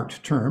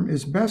unmarked term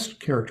is best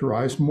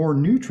characterized more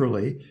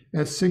neutrally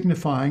as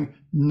signifying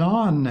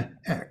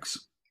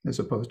non-X, as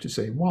opposed to,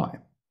 say, Y.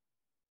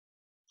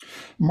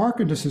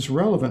 Markedness is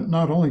relevant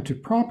not only to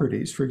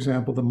properties, for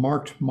example, the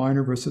marked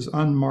minor versus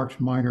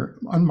unmarked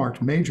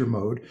major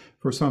mode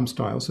for some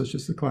styles, such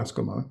as the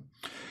classical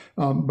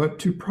mode, but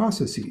to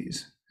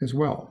processes as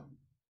well.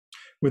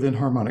 Within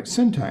harmonic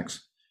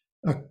syntax,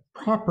 a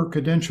proper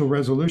cadential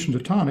resolution to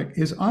tonic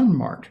is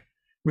unmarked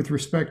with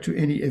respect to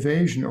any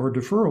evasion or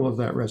deferral of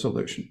that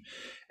resolution.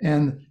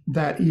 And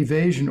that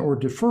evasion or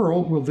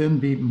deferral will then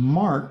be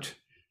marked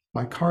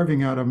by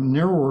carving out a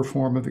narrower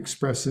form of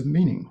expressive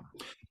meaning,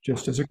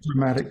 just as a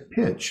chromatic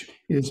pitch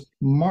is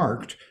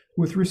marked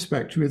with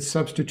respect to its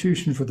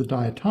substitution for the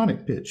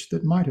diatonic pitch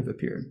that might have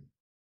appeared.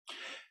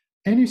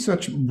 Any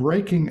such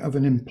breaking of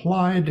an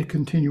implied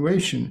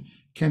continuation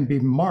can be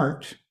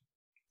marked,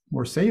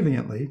 more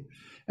saliently,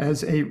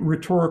 as a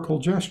rhetorical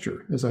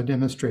gesture, as I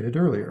demonstrated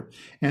earlier,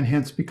 and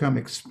hence become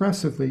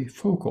expressively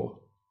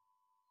focal.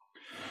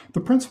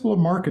 The principle of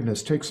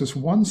markedness takes us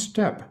one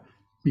step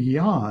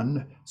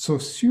beyond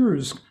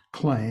Saussure's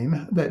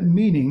claim that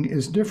meaning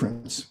is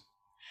difference.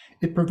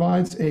 It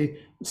provides a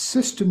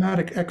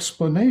systematic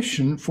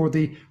explanation for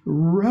the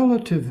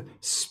relative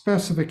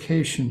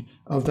specification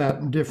of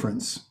that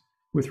difference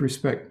with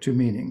respect to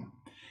meaning,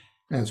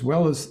 as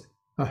well as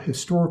a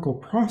historical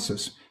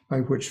process by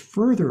which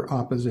further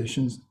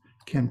oppositions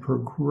can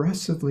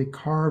progressively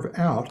carve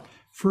out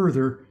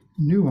further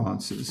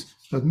nuances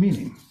of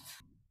meaning.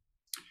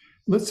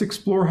 Let's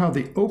explore how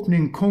the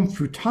opening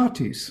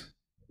confutatis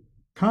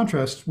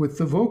contrasts with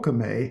the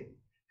vocame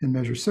in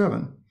measure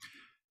 7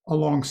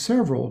 along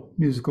several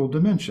musical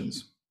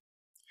dimensions.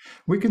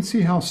 We can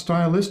see how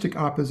stylistic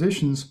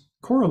oppositions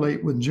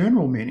correlate with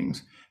general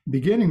meanings,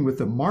 beginning with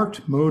the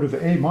marked mode of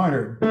A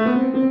minor,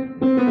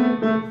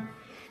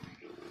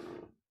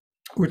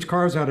 which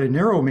carves out a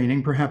narrow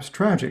meaning, perhaps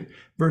tragic,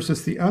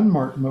 versus the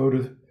unmarked mode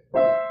of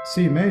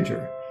C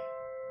major,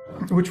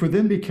 which would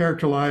then be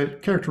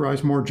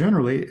characterized more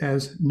generally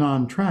as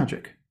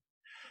non-tragic.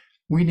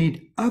 We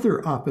need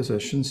other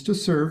oppositions to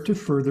serve to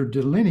further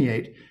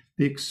delineate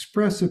the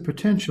expressive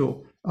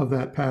potential of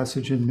that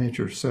passage in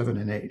measure 7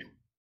 and 8.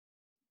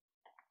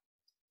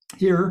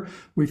 Here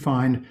we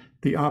find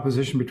the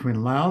opposition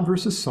between loud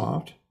versus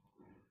soft,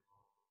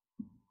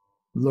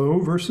 low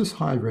versus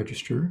high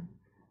register,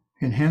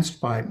 enhanced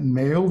by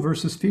male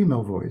versus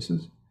female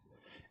voices,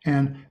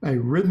 and a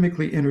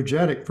rhythmically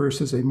energetic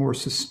versus a more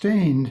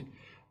sustained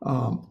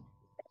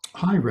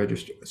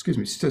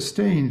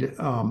sustained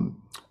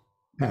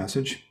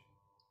passage,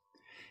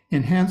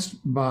 enhanced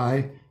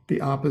by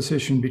the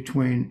opposition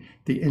between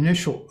the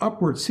initial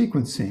upward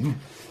sequencing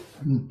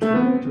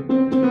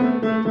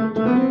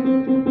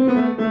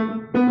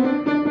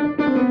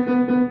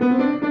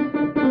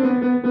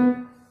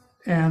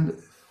and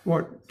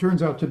what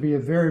turns out to be a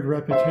varied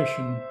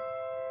repetition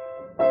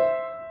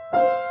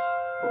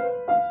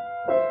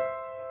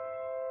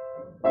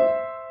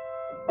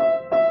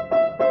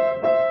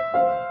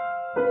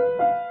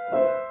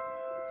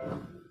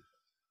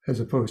as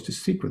opposed to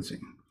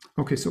sequencing.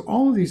 Okay, so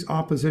all of these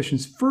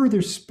oppositions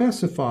further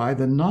specify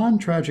the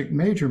non-tragic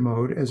major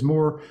mode as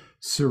more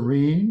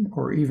serene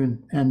or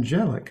even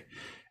angelic,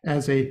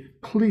 as a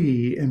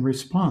plea in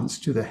response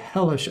to the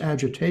hellish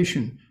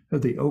agitation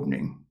of the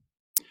opening.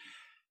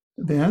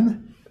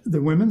 Then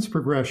the women's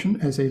progression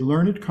as a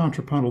learned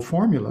contrapuntal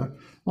formula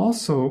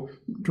also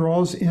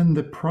draws in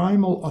the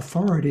primal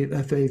authority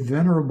of a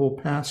venerable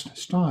past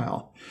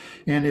style,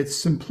 and its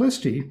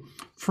simplicity,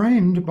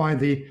 framed by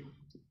the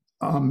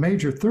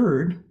major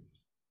third,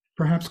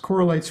 perhaps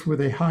correlates with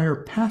a higher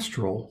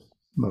pastoral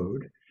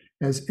mode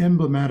as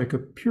emblematic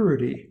of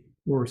purity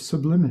or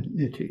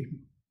sublimity.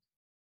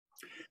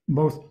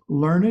 Both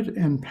learned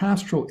and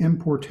pastoral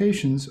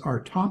importations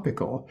are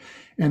topical,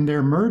 and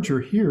their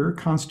merger here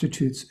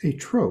constitutes a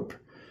trope,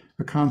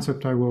 a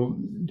concept I will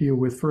deal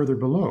with further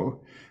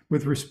below,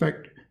 with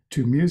respect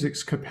to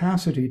music's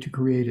capacity to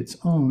create its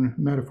own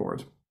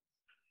metaphors.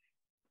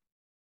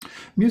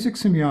 Music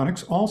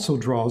semiotics also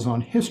draws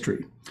on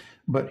history,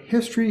 but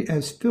history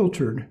as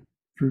filtered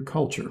through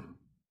culture.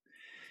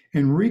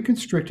 In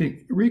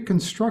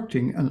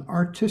reconstructing an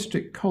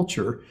artistic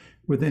culture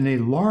within a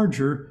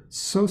larger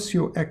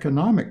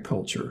socioeconomic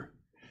culture,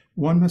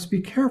 one must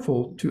be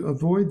careful to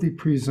avoid the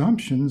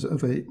presumptions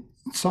of a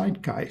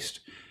zeitgeist,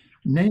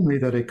 namely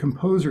that a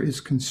composer is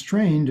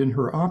constrained in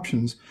her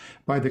options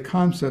by the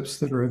concepts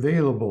that are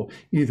available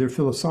either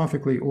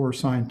philosophically or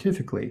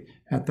scientifically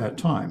at that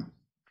time.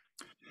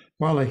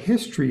 While a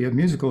history of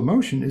musical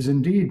emotion is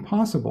indeed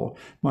possible,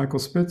 Michael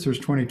Spitzer's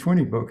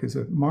 2020 book is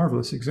a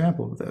marvelous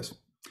example of this.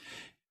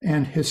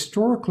 And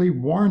historically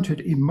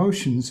warranted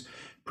emotions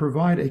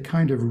provide a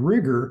kind of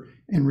rigor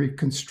in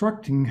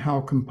reconstructing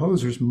how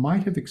composers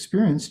might have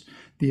experienced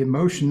the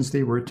emotions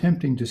they were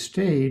attempting to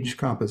stage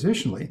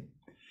compositionally.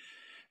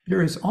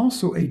 There is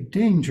also a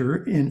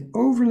danger in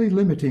overly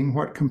limiting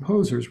what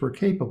composers were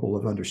capable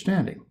of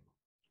understanding.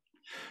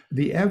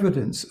 The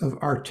evidence of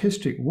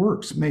artistic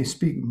works may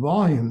speak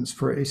volumes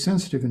for a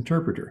sensitive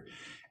interpreter,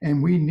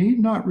 and we need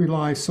not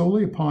rely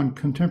solely upon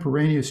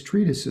contemporaneous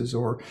treatises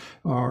or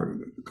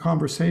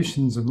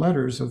conversations and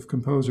letters of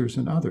composers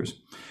and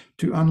others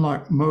to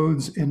unlock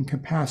modes and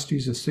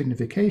capacities of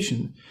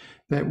signification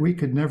that we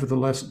could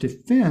nevertheless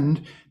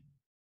defend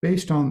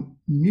based on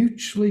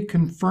mutually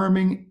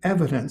confirming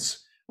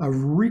evidence of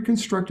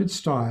reconstructed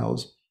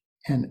styles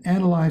and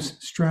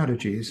analyzed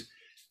strategies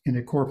in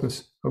a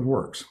corpus of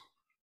works.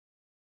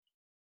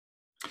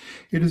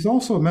 It is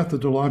also a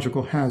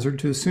methodological hazard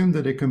to assume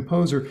that a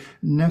composer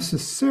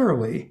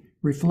necessarily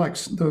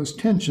reflects those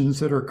tensions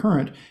that are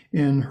current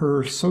in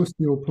her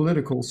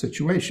socio-political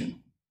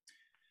situation.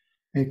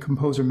 A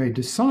composer may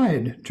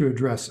decide to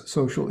address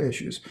social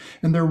issues,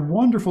 and there are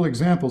wonderful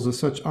examples of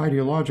such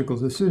ideological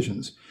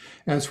decisions,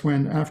 as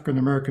when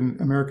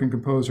African-American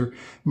composer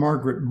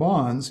Margaret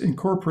Bonds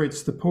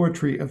incorporates the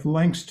poetry of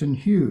Langston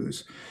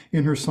Hughes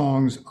in her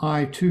songs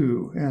I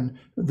Too and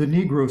The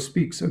Negro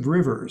Speaks of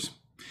Rivers,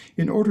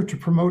 in order to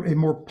promote a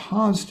more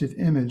positive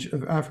image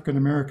of African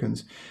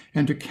Americans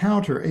and to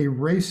counter a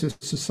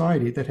racist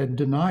society that had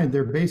denied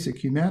their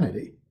basic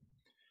humanity.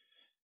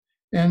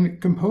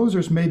 And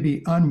composers may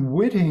be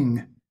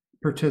unwitting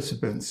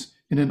participants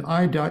in an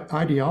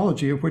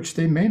ideology of which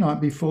they may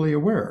not be fully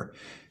aware,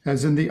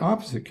 as in the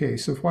opposite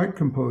case of white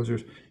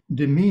composers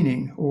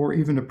demeaning or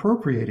even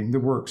appropriating the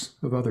works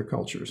of other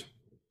cultures.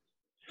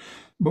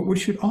 But we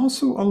should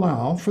also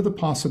allow for the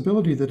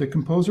possibility that a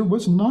composer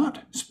was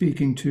not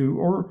speaking to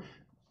or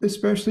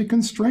especially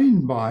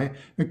constrained by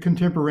a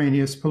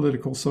contemporaneous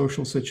political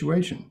social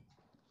situation.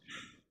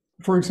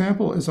 For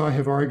example, as I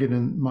have argued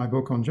in my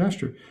book on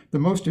gesture, the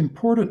most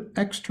important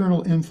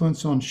external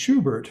influence on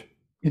Schubert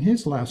in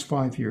his last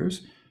 5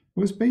 years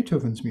was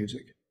Beethoven's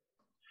music.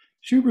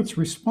 Schubert's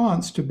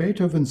response to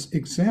Beethoven's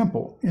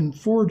example in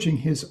forging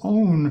his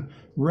own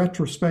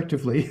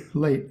retrospectively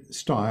late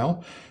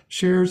style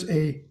shares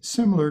a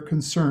similar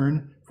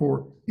concern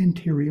for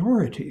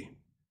interiority,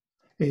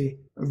 a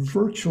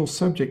virtual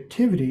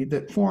subjectivity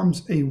that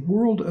forms a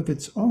world of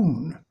its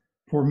own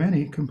for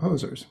many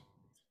composers,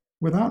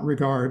 without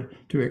regard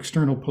to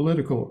external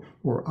political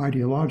or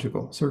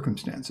ideological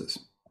circumstances.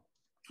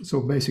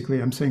 So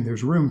basically, I'm saying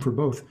there's room for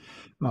both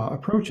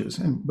approaches,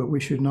 but we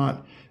should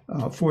not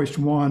foist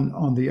one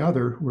on the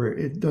other where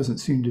it doesn't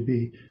seem to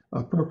be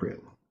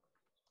appropriate.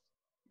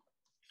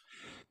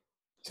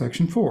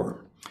 Section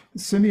 4,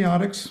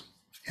 Semiotics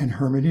and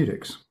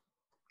Hermeneutics,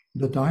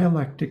 the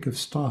dialectic of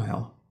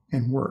style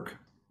and work.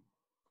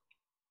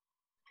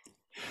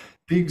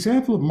 The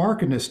example of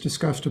markedness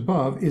discussed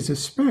above is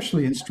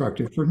especially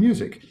instructive for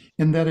music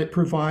in that it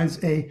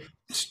provides a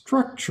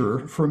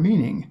structure for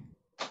meaning,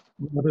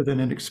 rather than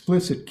an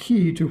explicit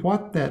key to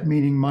what that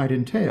meaning might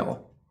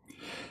entail.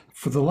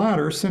 For the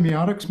latter,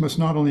 semiotics must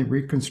not only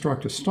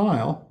reconstruct a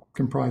style,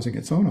 comprising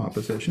its own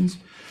oppositions,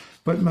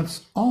 but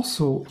must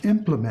also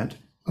implement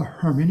a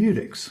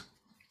hermeneutics,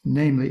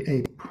 namely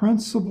a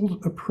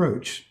principled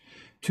approach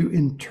to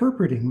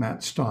interpreting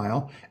that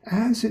style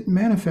as it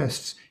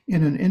manifests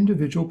in an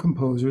individual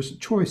composer's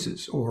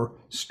choices or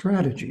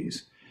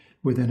strategies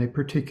within a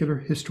particular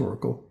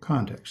historical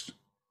context.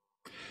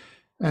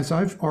 As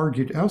I've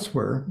argued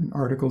elsewhere in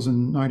articles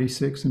in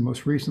 '96 and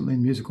most recently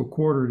in Musical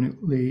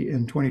Quarterly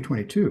in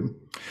 2022,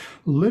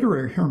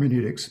 literary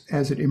hermeneutics,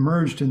 as it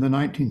emerged in the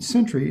 19th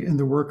century in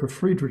the work of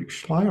Friedrich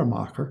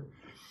Schleiermacher,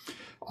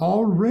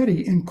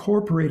 already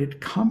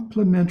incorporated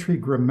complementary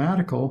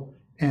grammatical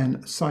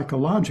and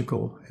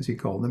psychological, as he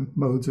called them,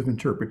 modes of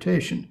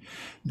interpretation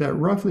that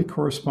roughly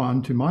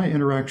correspond to my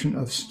interaction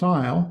of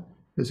style,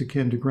 as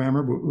akin to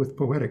grammar but with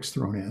poetics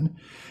thrown in,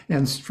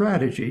 and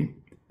strategy,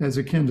 as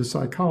akin to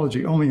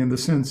psychology only in the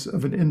sense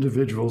of an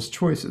individual's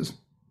choices.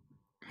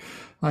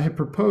 I have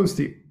proposed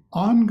the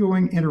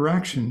ongoing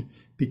interaction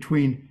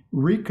between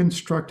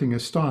reconstructing a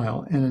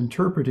style and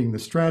interpreting the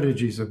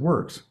strategies of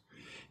works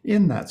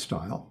in that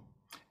style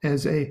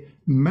as a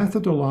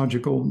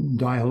methodological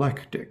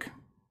dialectic.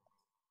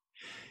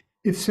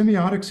 If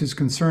semiotics is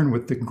concerned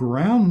with the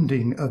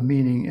grounding of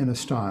meaning in a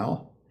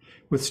style,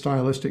 with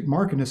stylistic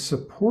markedness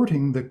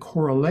supporting the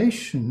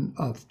correlation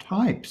of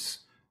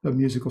types of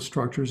musical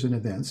structures and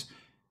events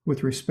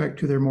with respect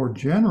to their more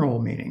general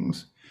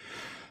meanings,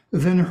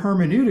 then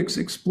hermeneutics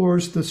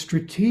explores the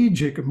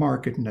strategic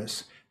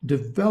markedness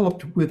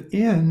developed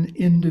within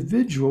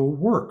individual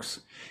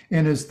works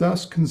and is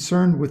thus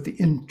concerned with the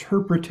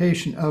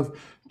interpretation of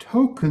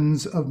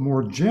tokens of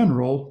more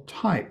general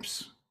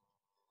types.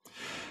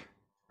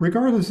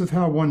 Regardless of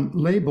how one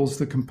labels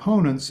the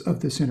components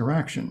of this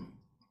interaction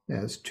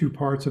as two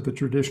parts of the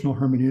traditional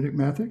hermeneutic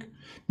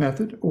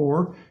method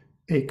or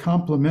a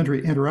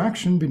complementary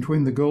interaction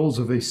between the goals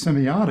of a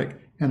semiotic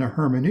and a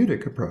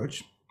hermeneutic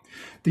approach,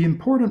 the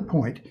important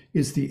point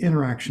is the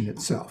interaction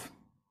itself.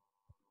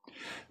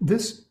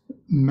 This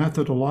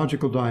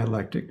methodological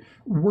dialectic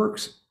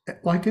works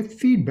like a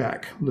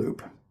feedback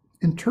loop.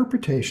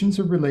 Interpretations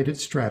of related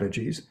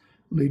strategies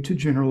lead to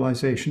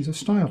generalizations of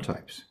style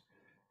types,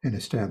 and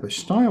established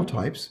style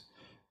types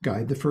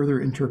guide the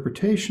further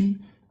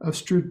interpretation of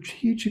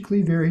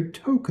strategically varied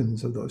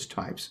tokens of those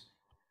types,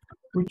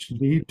 which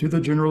lead to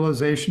the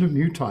generalization of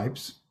new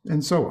types,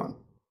 and so on.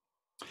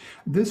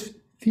 This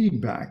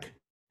feedback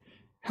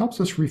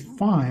helps us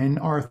refine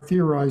our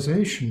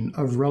theorization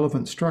of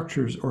relevant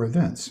structures or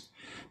events,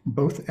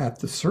 both at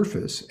the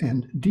surface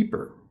and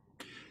deeper.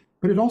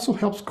 But it also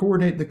helps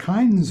coordinate the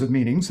kinds of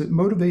meanings that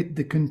motivate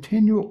the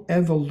continual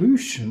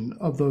evolution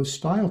of those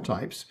style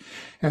types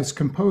as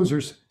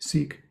composers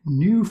seek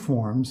new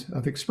forms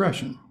of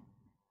expression.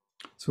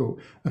 So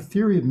a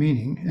theory of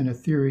meaning and a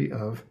theory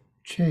of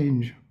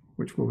change,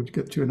 which we'll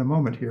get to in a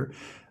moment here,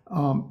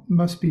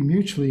 must be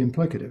mutually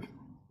implicative.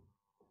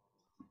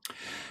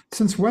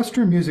 Since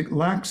Western music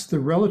lacks the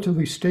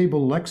relatively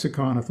stable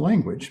lexicon of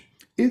language,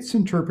 its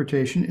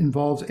interpretation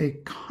involves a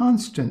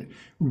constant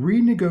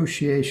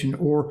renegotiation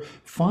or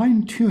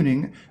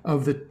fine-tuning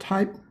of the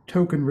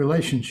type-token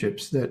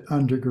relationships that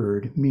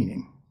undergird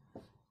meaning.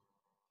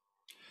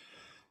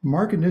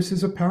 Markedness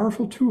is a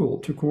powerful tool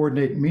to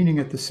coordinate meaning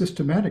at the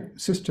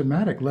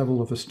systematic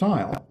level of a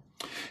style,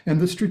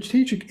 and the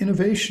strategic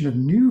innovation of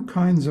new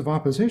kinds of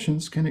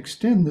oppositions can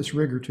extend this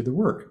rigor to the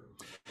work.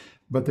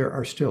 But there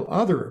are still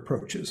other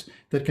approaches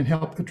that can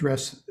help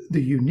address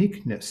the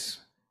uniqueness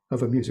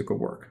of a musical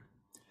work.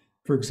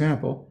 For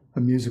example, a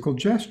musical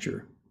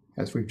gesture,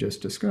 as we've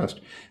just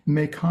discussed,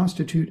 may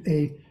constitute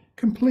a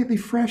completely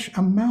fresh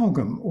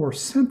amalgam or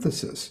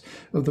synthesis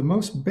of the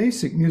most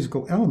basic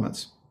musical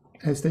elements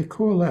as they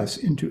coalesce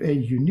into a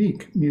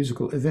unique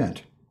musical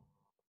event.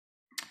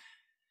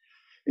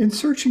 In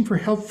searching for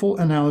helpful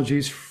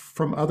analogies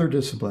from other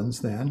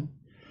disciplines, then,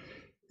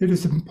 it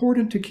is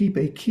important to keep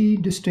a key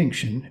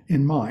distinction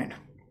in mind.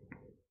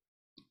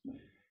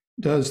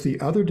 Does the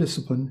other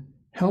discipline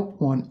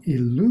help one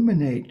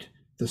illuminate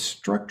the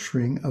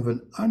structuring of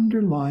an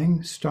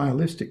underlying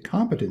stylistic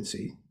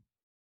competency,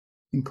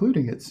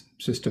 including its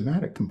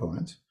systematic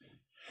components,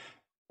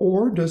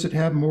 or does it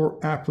have more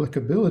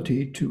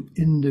applicability to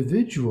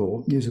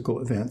individual musical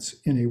events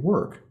in a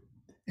work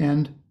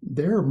and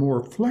their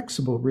more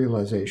flexible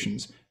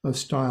realizations of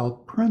style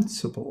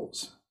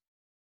principles?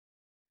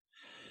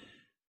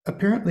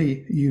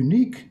 Apparently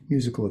unique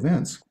musical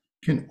events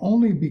can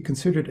only be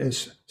considered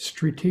as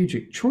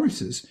strategic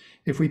choices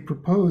if we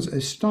propose a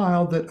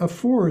style that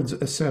affords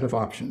a set of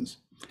options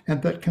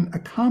and that can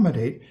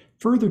accommodate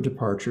further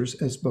departures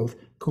as both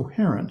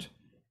coherent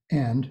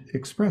and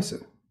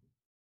expressive.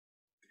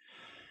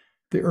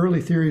 The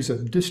early theories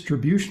of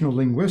distributional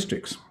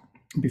linguistics,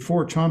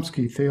 before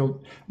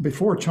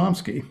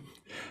Chomsky,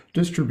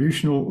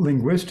 distributional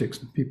linguistics,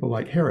 people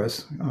like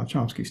Harris,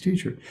 Chomsky's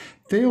teacher,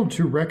 failed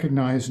to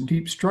recognize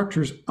deep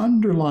structures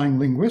underlying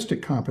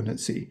linguistic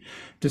competency,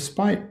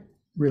 despite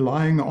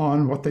relying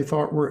on what they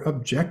thought were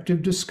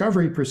objective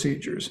discovery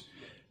procedures,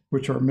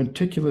 which are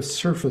meticulous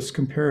surface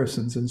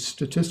comparisons and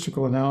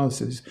statistical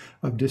analysis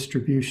of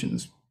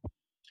distributions.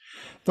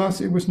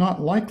 Thus, it was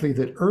not likely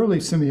that early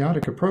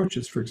semiotic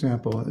approaches, for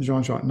example,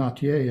 Jean-Jacques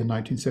Nattier in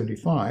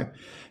 1975,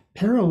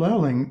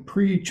 paralleling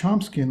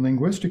pre-Chomskyan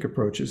linguistic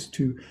approaches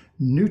to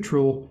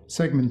neutral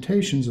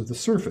segmentations of the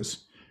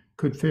surface,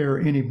 could fare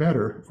any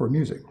better for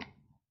music.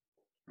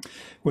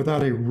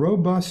 Without a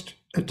robust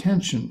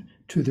attention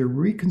to the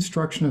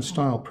reconstruction of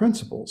style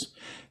principles,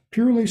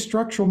 purely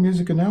structural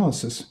music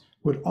analysis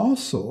would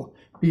also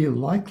be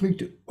likely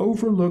to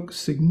overlook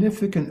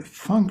significant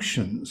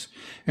functions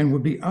and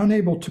would be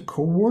unable to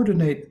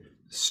coordinate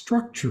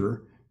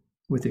structure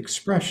with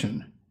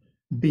expression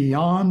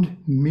beyond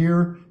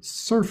mere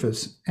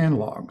surface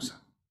analogs.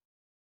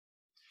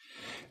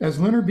 As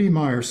Leonard B.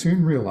 Meyer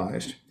soon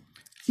realized,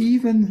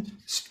 even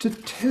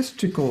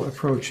statistical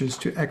approaches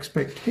to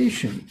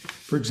expectation,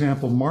 for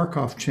example,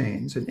 Markov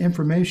chains and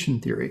information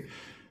theory,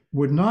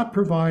 would not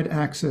provide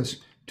access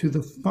to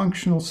the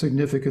functional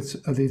significance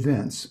of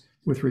events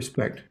with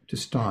respect to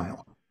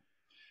style.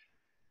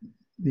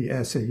 The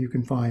essay you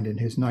can find in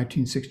his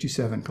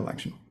 1967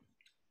 collection.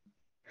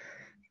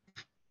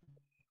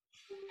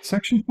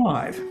 Section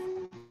 5,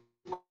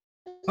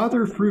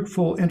 Other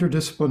Fruitful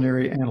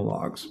Interdisciplinary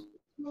Analogs.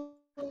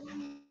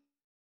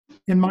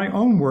 In my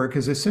own work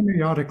as a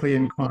semiotically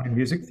inclined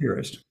music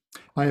theorist,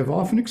 I have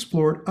often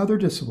explored other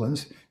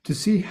disciplines to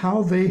see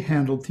how they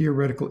handled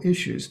theoretical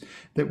issues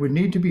that would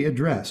need to be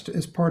addressed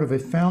as part of a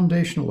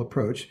foundational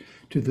approach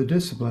to the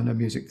discipline of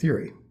music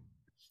theory.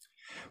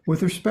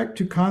 With respect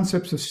to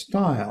concepts of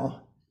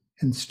style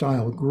and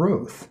style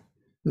growth,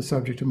 the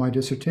subject of my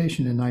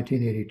dissertation in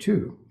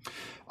 1982,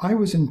 I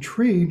was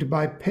intrigued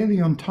by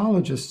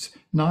paleontologists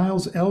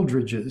Niles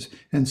Eldridge's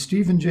and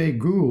Stephen Jay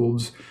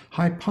Gould's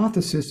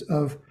hypothesis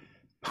of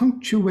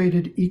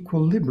punctuated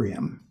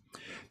equilibrium,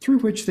 through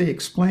which they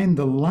explained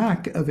the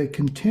lack of a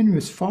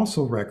continuous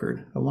fossil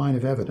record, a line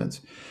of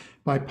evidence,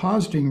 by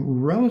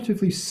positing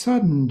relatively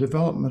sudden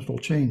developmental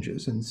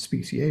changes in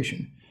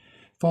speciation,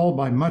 followed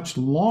by much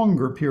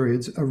longer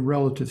periods of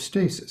relative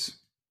stasis.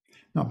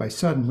 Now, by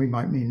sudden, we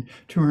might mean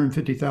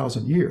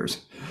 250,000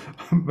 years,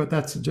 but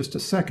that's just a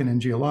second in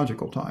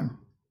geological time.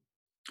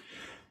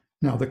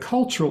 Now, the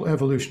cultural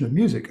evolution of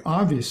music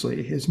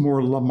obviously is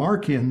more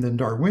Lamarckian than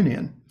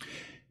Darwinian,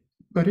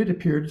 but it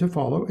appeared to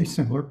follow a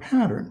similar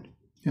pattern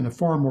in a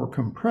far more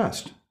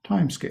compressed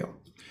timescale.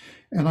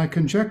 And I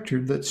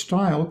conjectured that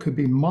style could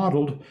be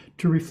modeled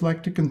to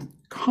reflect a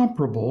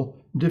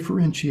comparable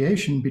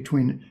differentiation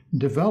between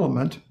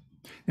development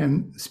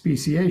and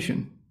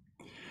speciation.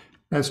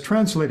 As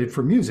translated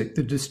for music,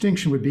 the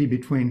distinction would be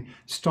between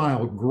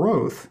style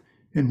growth,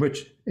 in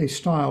which a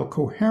style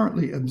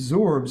coherently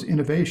absorbs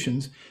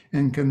innovations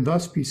and can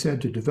thus be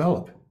said to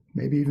develop,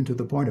 maybe even to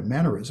the point of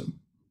mannerism,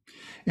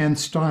 and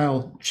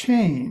style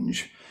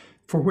change,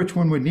 for which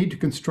one would need to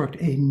construct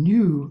a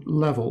new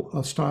level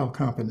of style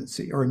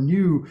competency or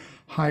new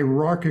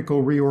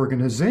hierarchical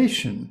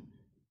reorganization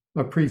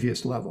of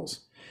previous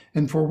levels,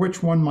 and for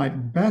which one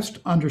might best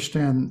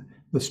understand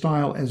the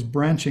style as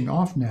branching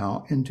off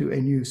now into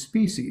a new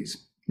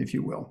species, if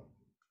you will.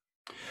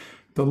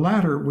 The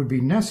latter would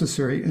be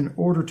necessary in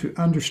order to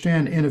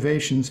understand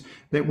innovations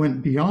that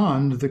went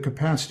beyond the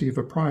capacity of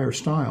a prior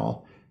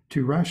style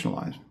to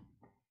rationalize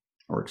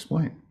or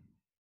explain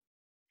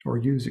or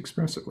use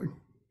expressively,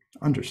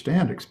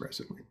 understand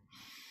expressively.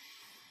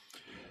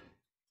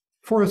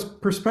 For a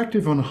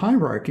perspective on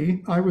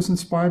hierarchy, I was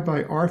inspired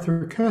by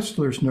Arthur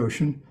Koestler's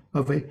notion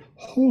of a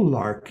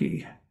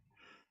holarchy,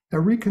 a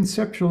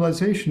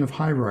reconceptualization of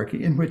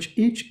hierarchy in which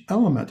each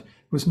element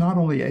was not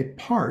only a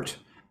part,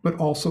 but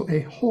also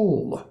a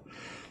whole.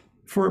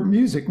 For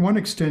music, one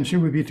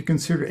extension would be to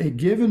consider a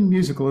given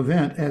musical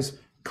event as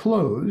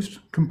closed,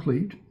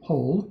 complete,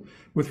 whole,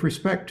 with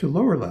respect to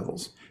lower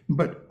levels,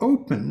 but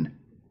open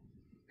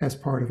as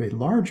part of a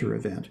larger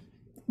event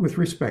with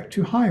respect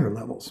to higher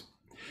levels.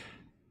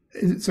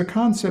 It's a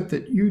concept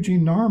that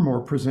Eugene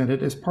Narmore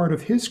presented as part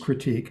of his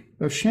critique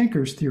of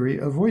Schenker's theory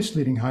of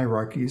voice-leading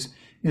hierarchies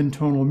in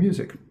tonal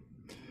music.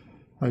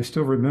 I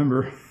still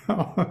remember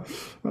how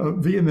a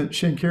vehement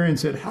Schenkerian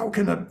said, "How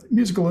can a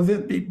musical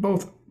event be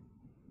both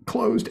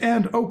closed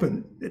and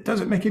open? It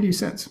doesn't make any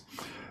sense."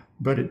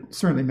 But it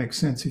certainly makes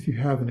sense if you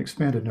have an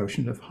expanded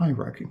notion of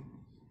hierarchy.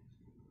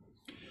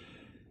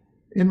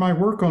 In my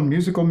work on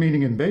musical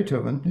meaning in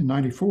Beethoven in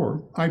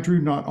 '94, I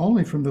drew not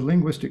only from the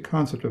linguistic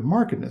concept of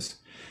markedness,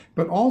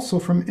 but also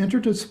from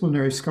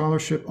interdisciplinary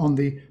scholarship on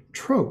the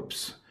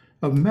tropes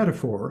of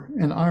metaphor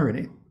and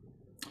irony.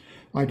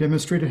 I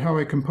demonstrated how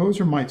a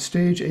composer might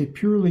stage a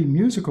purely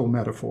musical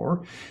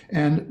metaphor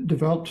and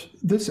developed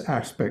this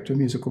aspect of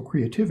musical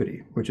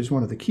creativity, which is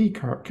one of the key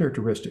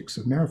characteristics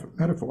of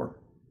metaphor.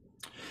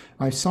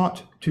 I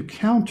sought to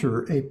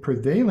counter a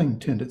prevailing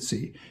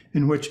tendency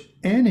in which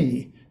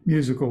any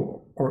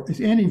musical or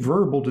any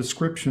verbal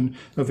description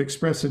of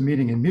expressive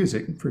meaning in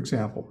music, for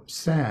example,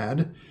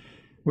 sad,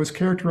 was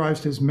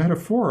characterized as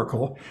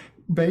metaphorical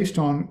based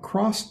on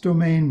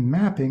cross-domain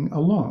mapping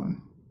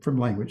alone from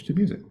language to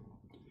music,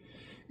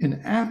 in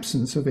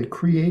absence of a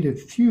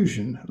creative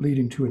fusion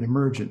leading to an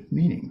emergent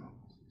meaning.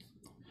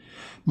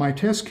 My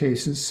test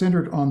cases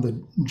centered on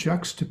the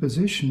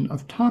juxtaposition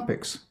of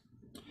topics,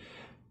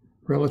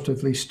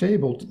 relatively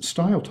stable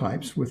style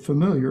types with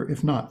familiar,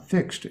 if not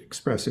fixed,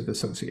 expressive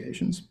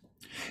associations,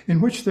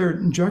 in which their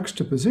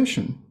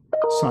juxtaposition,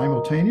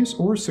 simultaneous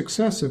or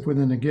successive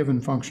within a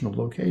given functional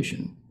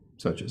location,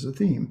 such as a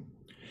theme,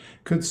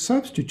 could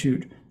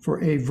substitute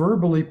for a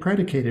verbally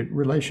predicated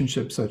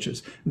relationship such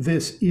as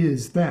this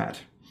is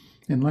that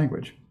in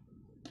language.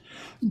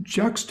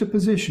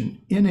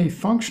 Juxtaposition in a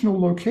functional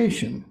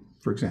location,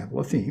 for example,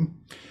 a theme,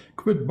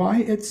 could by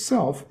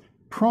itself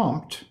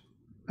prompt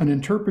an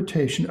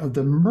interpretation of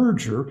the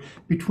merger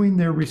between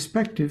their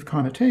respective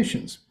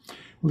connotations,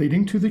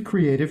 leading to the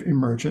creative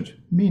emergent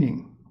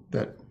meaning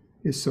that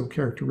is so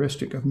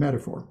characteristic of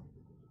metaphor.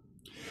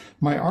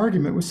 My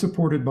argument was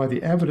supported by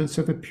the evidence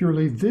of a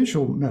purely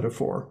visual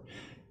metaphor,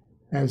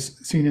 as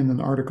seen in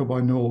an article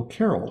by Noel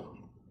Carroll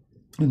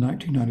in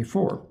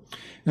 1994,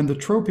 and the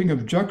troping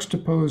of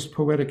juxtaposed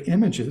poetic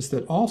images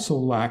that also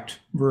lacked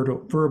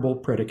verbal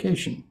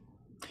predication.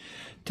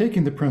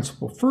 Taking the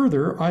principle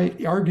further, I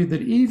argued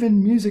that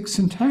even music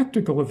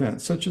syntactical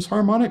events, such as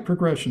harmonic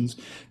progressions,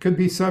 could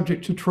be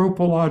subject to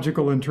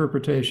tropological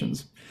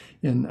interpretations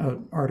in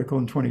an article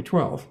in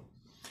 2012,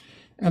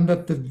 and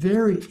that the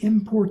very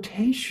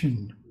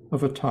importation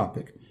of a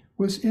topic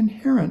was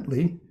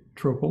inherently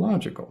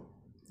tropological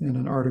in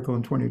an article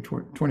in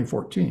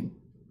 2014.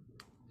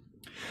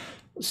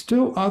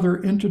 Still other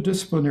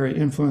interdisciplinary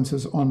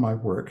influences on my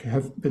work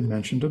have been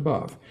mentioned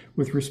above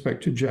with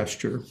respect to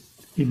gesture,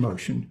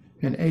 emotion,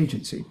 and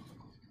agency.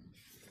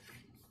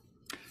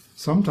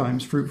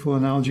 Sometimes fruitful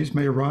analogies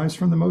may arise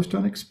from the most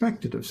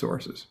unexpected of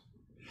sources.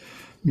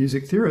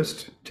 Music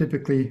theorists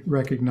typically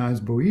recognize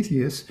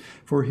Boethius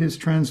for his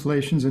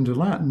translations into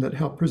Latin that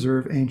helped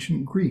preserve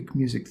ancient Greek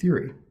music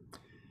theory.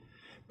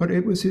 But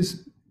it was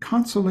his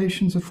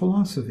Consolations of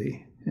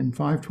Philosophy in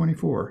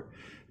 524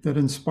 that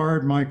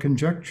inspired my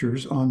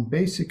conjectures on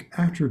basic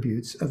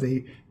attributes of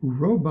a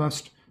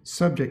robust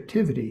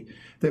subjectivity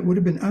that would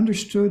have been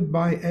understood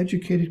by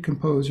educated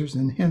composers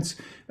and hence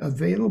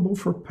available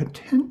for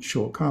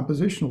potential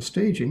compositional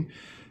staging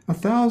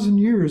 1,000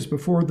 years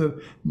before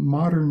the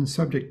modern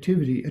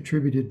subjectivity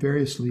attributed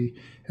variously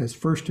as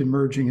first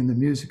emerging in the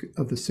music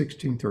of the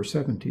 16th or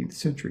 17th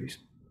centuries.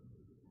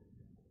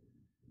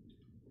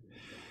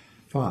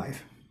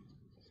 5.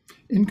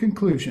 In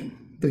conclusion,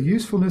 the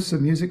usefulness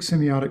of music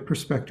semiotic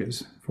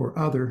perspectives for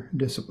other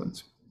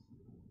disciplines.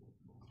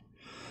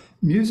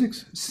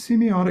 Music's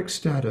semiotic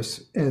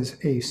status as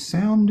a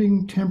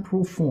sounding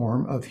temporal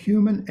form of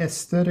human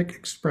aesthetic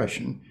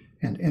expression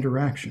and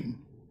interaction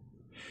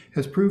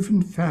has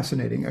proven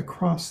fascinating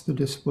across the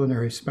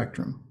disciplinary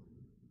spectrum.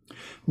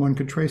 One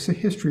could trace a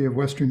history of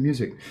Western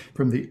music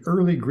from the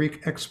early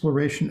Greek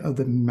exploration of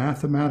the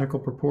mathematical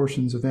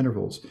proportions of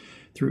intervals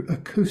through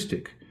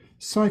acoustic,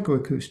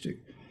 psychoacoustic,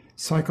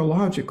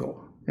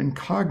 psychological, and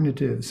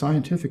cognitive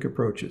scientific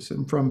approaches,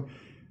 and from,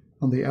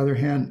 on the other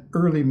hand,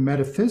 early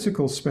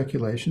metaphysical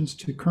speculations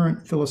to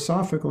current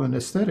philosophical and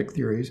aesthetic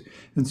theories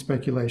and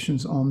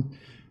speculations on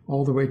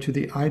all the way to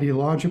the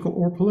ideological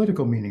or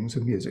political meanings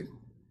of music,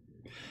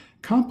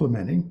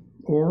 complementing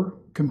or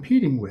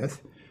competing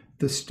with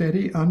the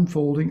steady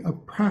unfolding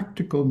of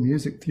practical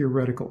music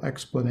theoretical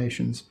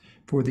explanations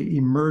for the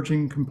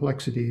emerging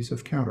complexities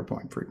of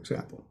counterpoint, for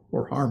example,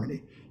 or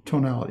harmony,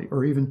 tonality,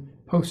 or even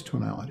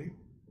post-tonality.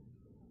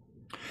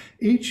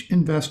 Each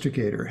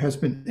investigator has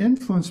been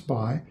influenced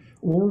by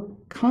or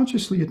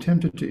consciously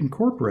attempted to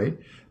incorporate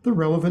the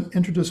relevant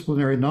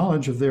interdisciplinary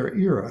knowledge of their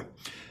era,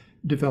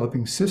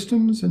 developing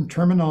systems and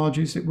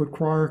terminologies that would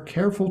require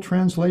careful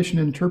translation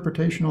and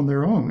interpretation on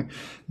their own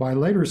by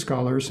later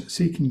scholars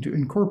seeking to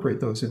incorporate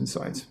those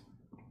insights.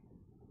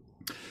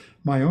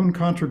 My own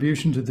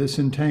contribution to this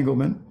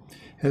entanglement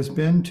has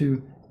been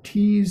to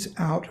tease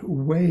out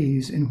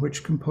ways in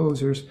which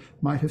composers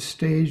might have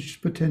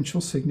staged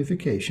potential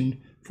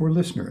signification for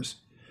listeners,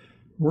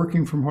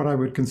 working from what I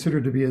would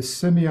consider to be a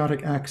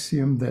semiotic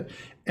axiom that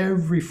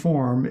every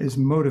form is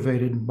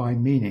motivated by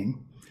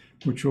meaning,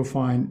 which you'll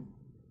find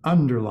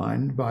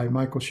underlined by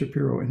Michael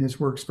Shapiro in his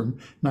works from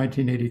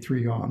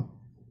 1983 on.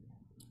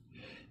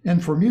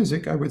 And for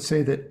music, I would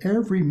say that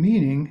every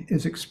meaning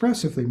is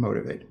expressively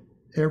motivated.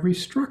 Every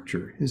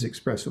structure is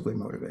expressively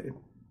motivated,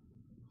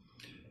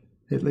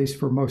 at least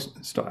for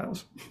most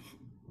styles.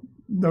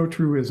 No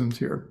truisms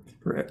here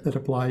that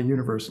apply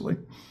universally.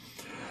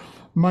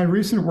 My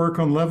recent work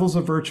on levels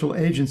of virtual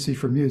agency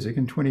for music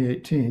in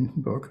 2018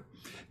 book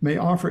may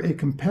offer a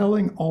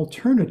compelling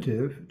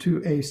alternative to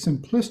a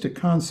simplistic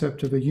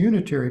concept of a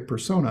unitary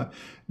persona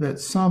that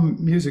some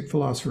music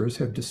philosophers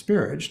have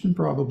disparaged, and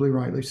probably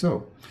rightly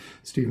so.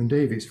 Stephen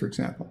Davies, for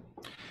example.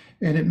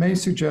 And it may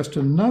suggest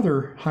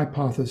another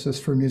hypothesis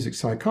for music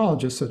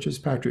psychologists such as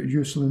Patrick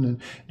Usselin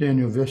and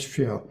Daniel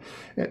Westphal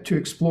to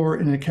explore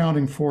in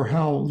accounting for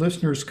how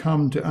listeners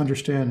come to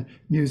understand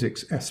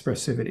music's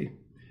expressivity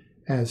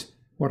as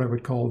what I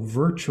would call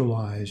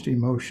virtualized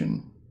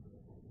emotion.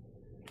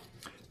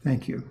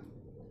 Thank you.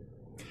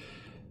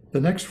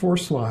 The next 4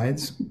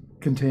 slides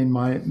contain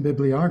my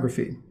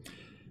bibliography.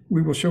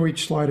 We will show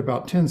each slide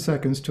about 10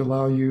 seconds to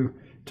allow you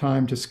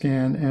time to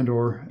scan and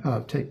or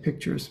take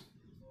pictures.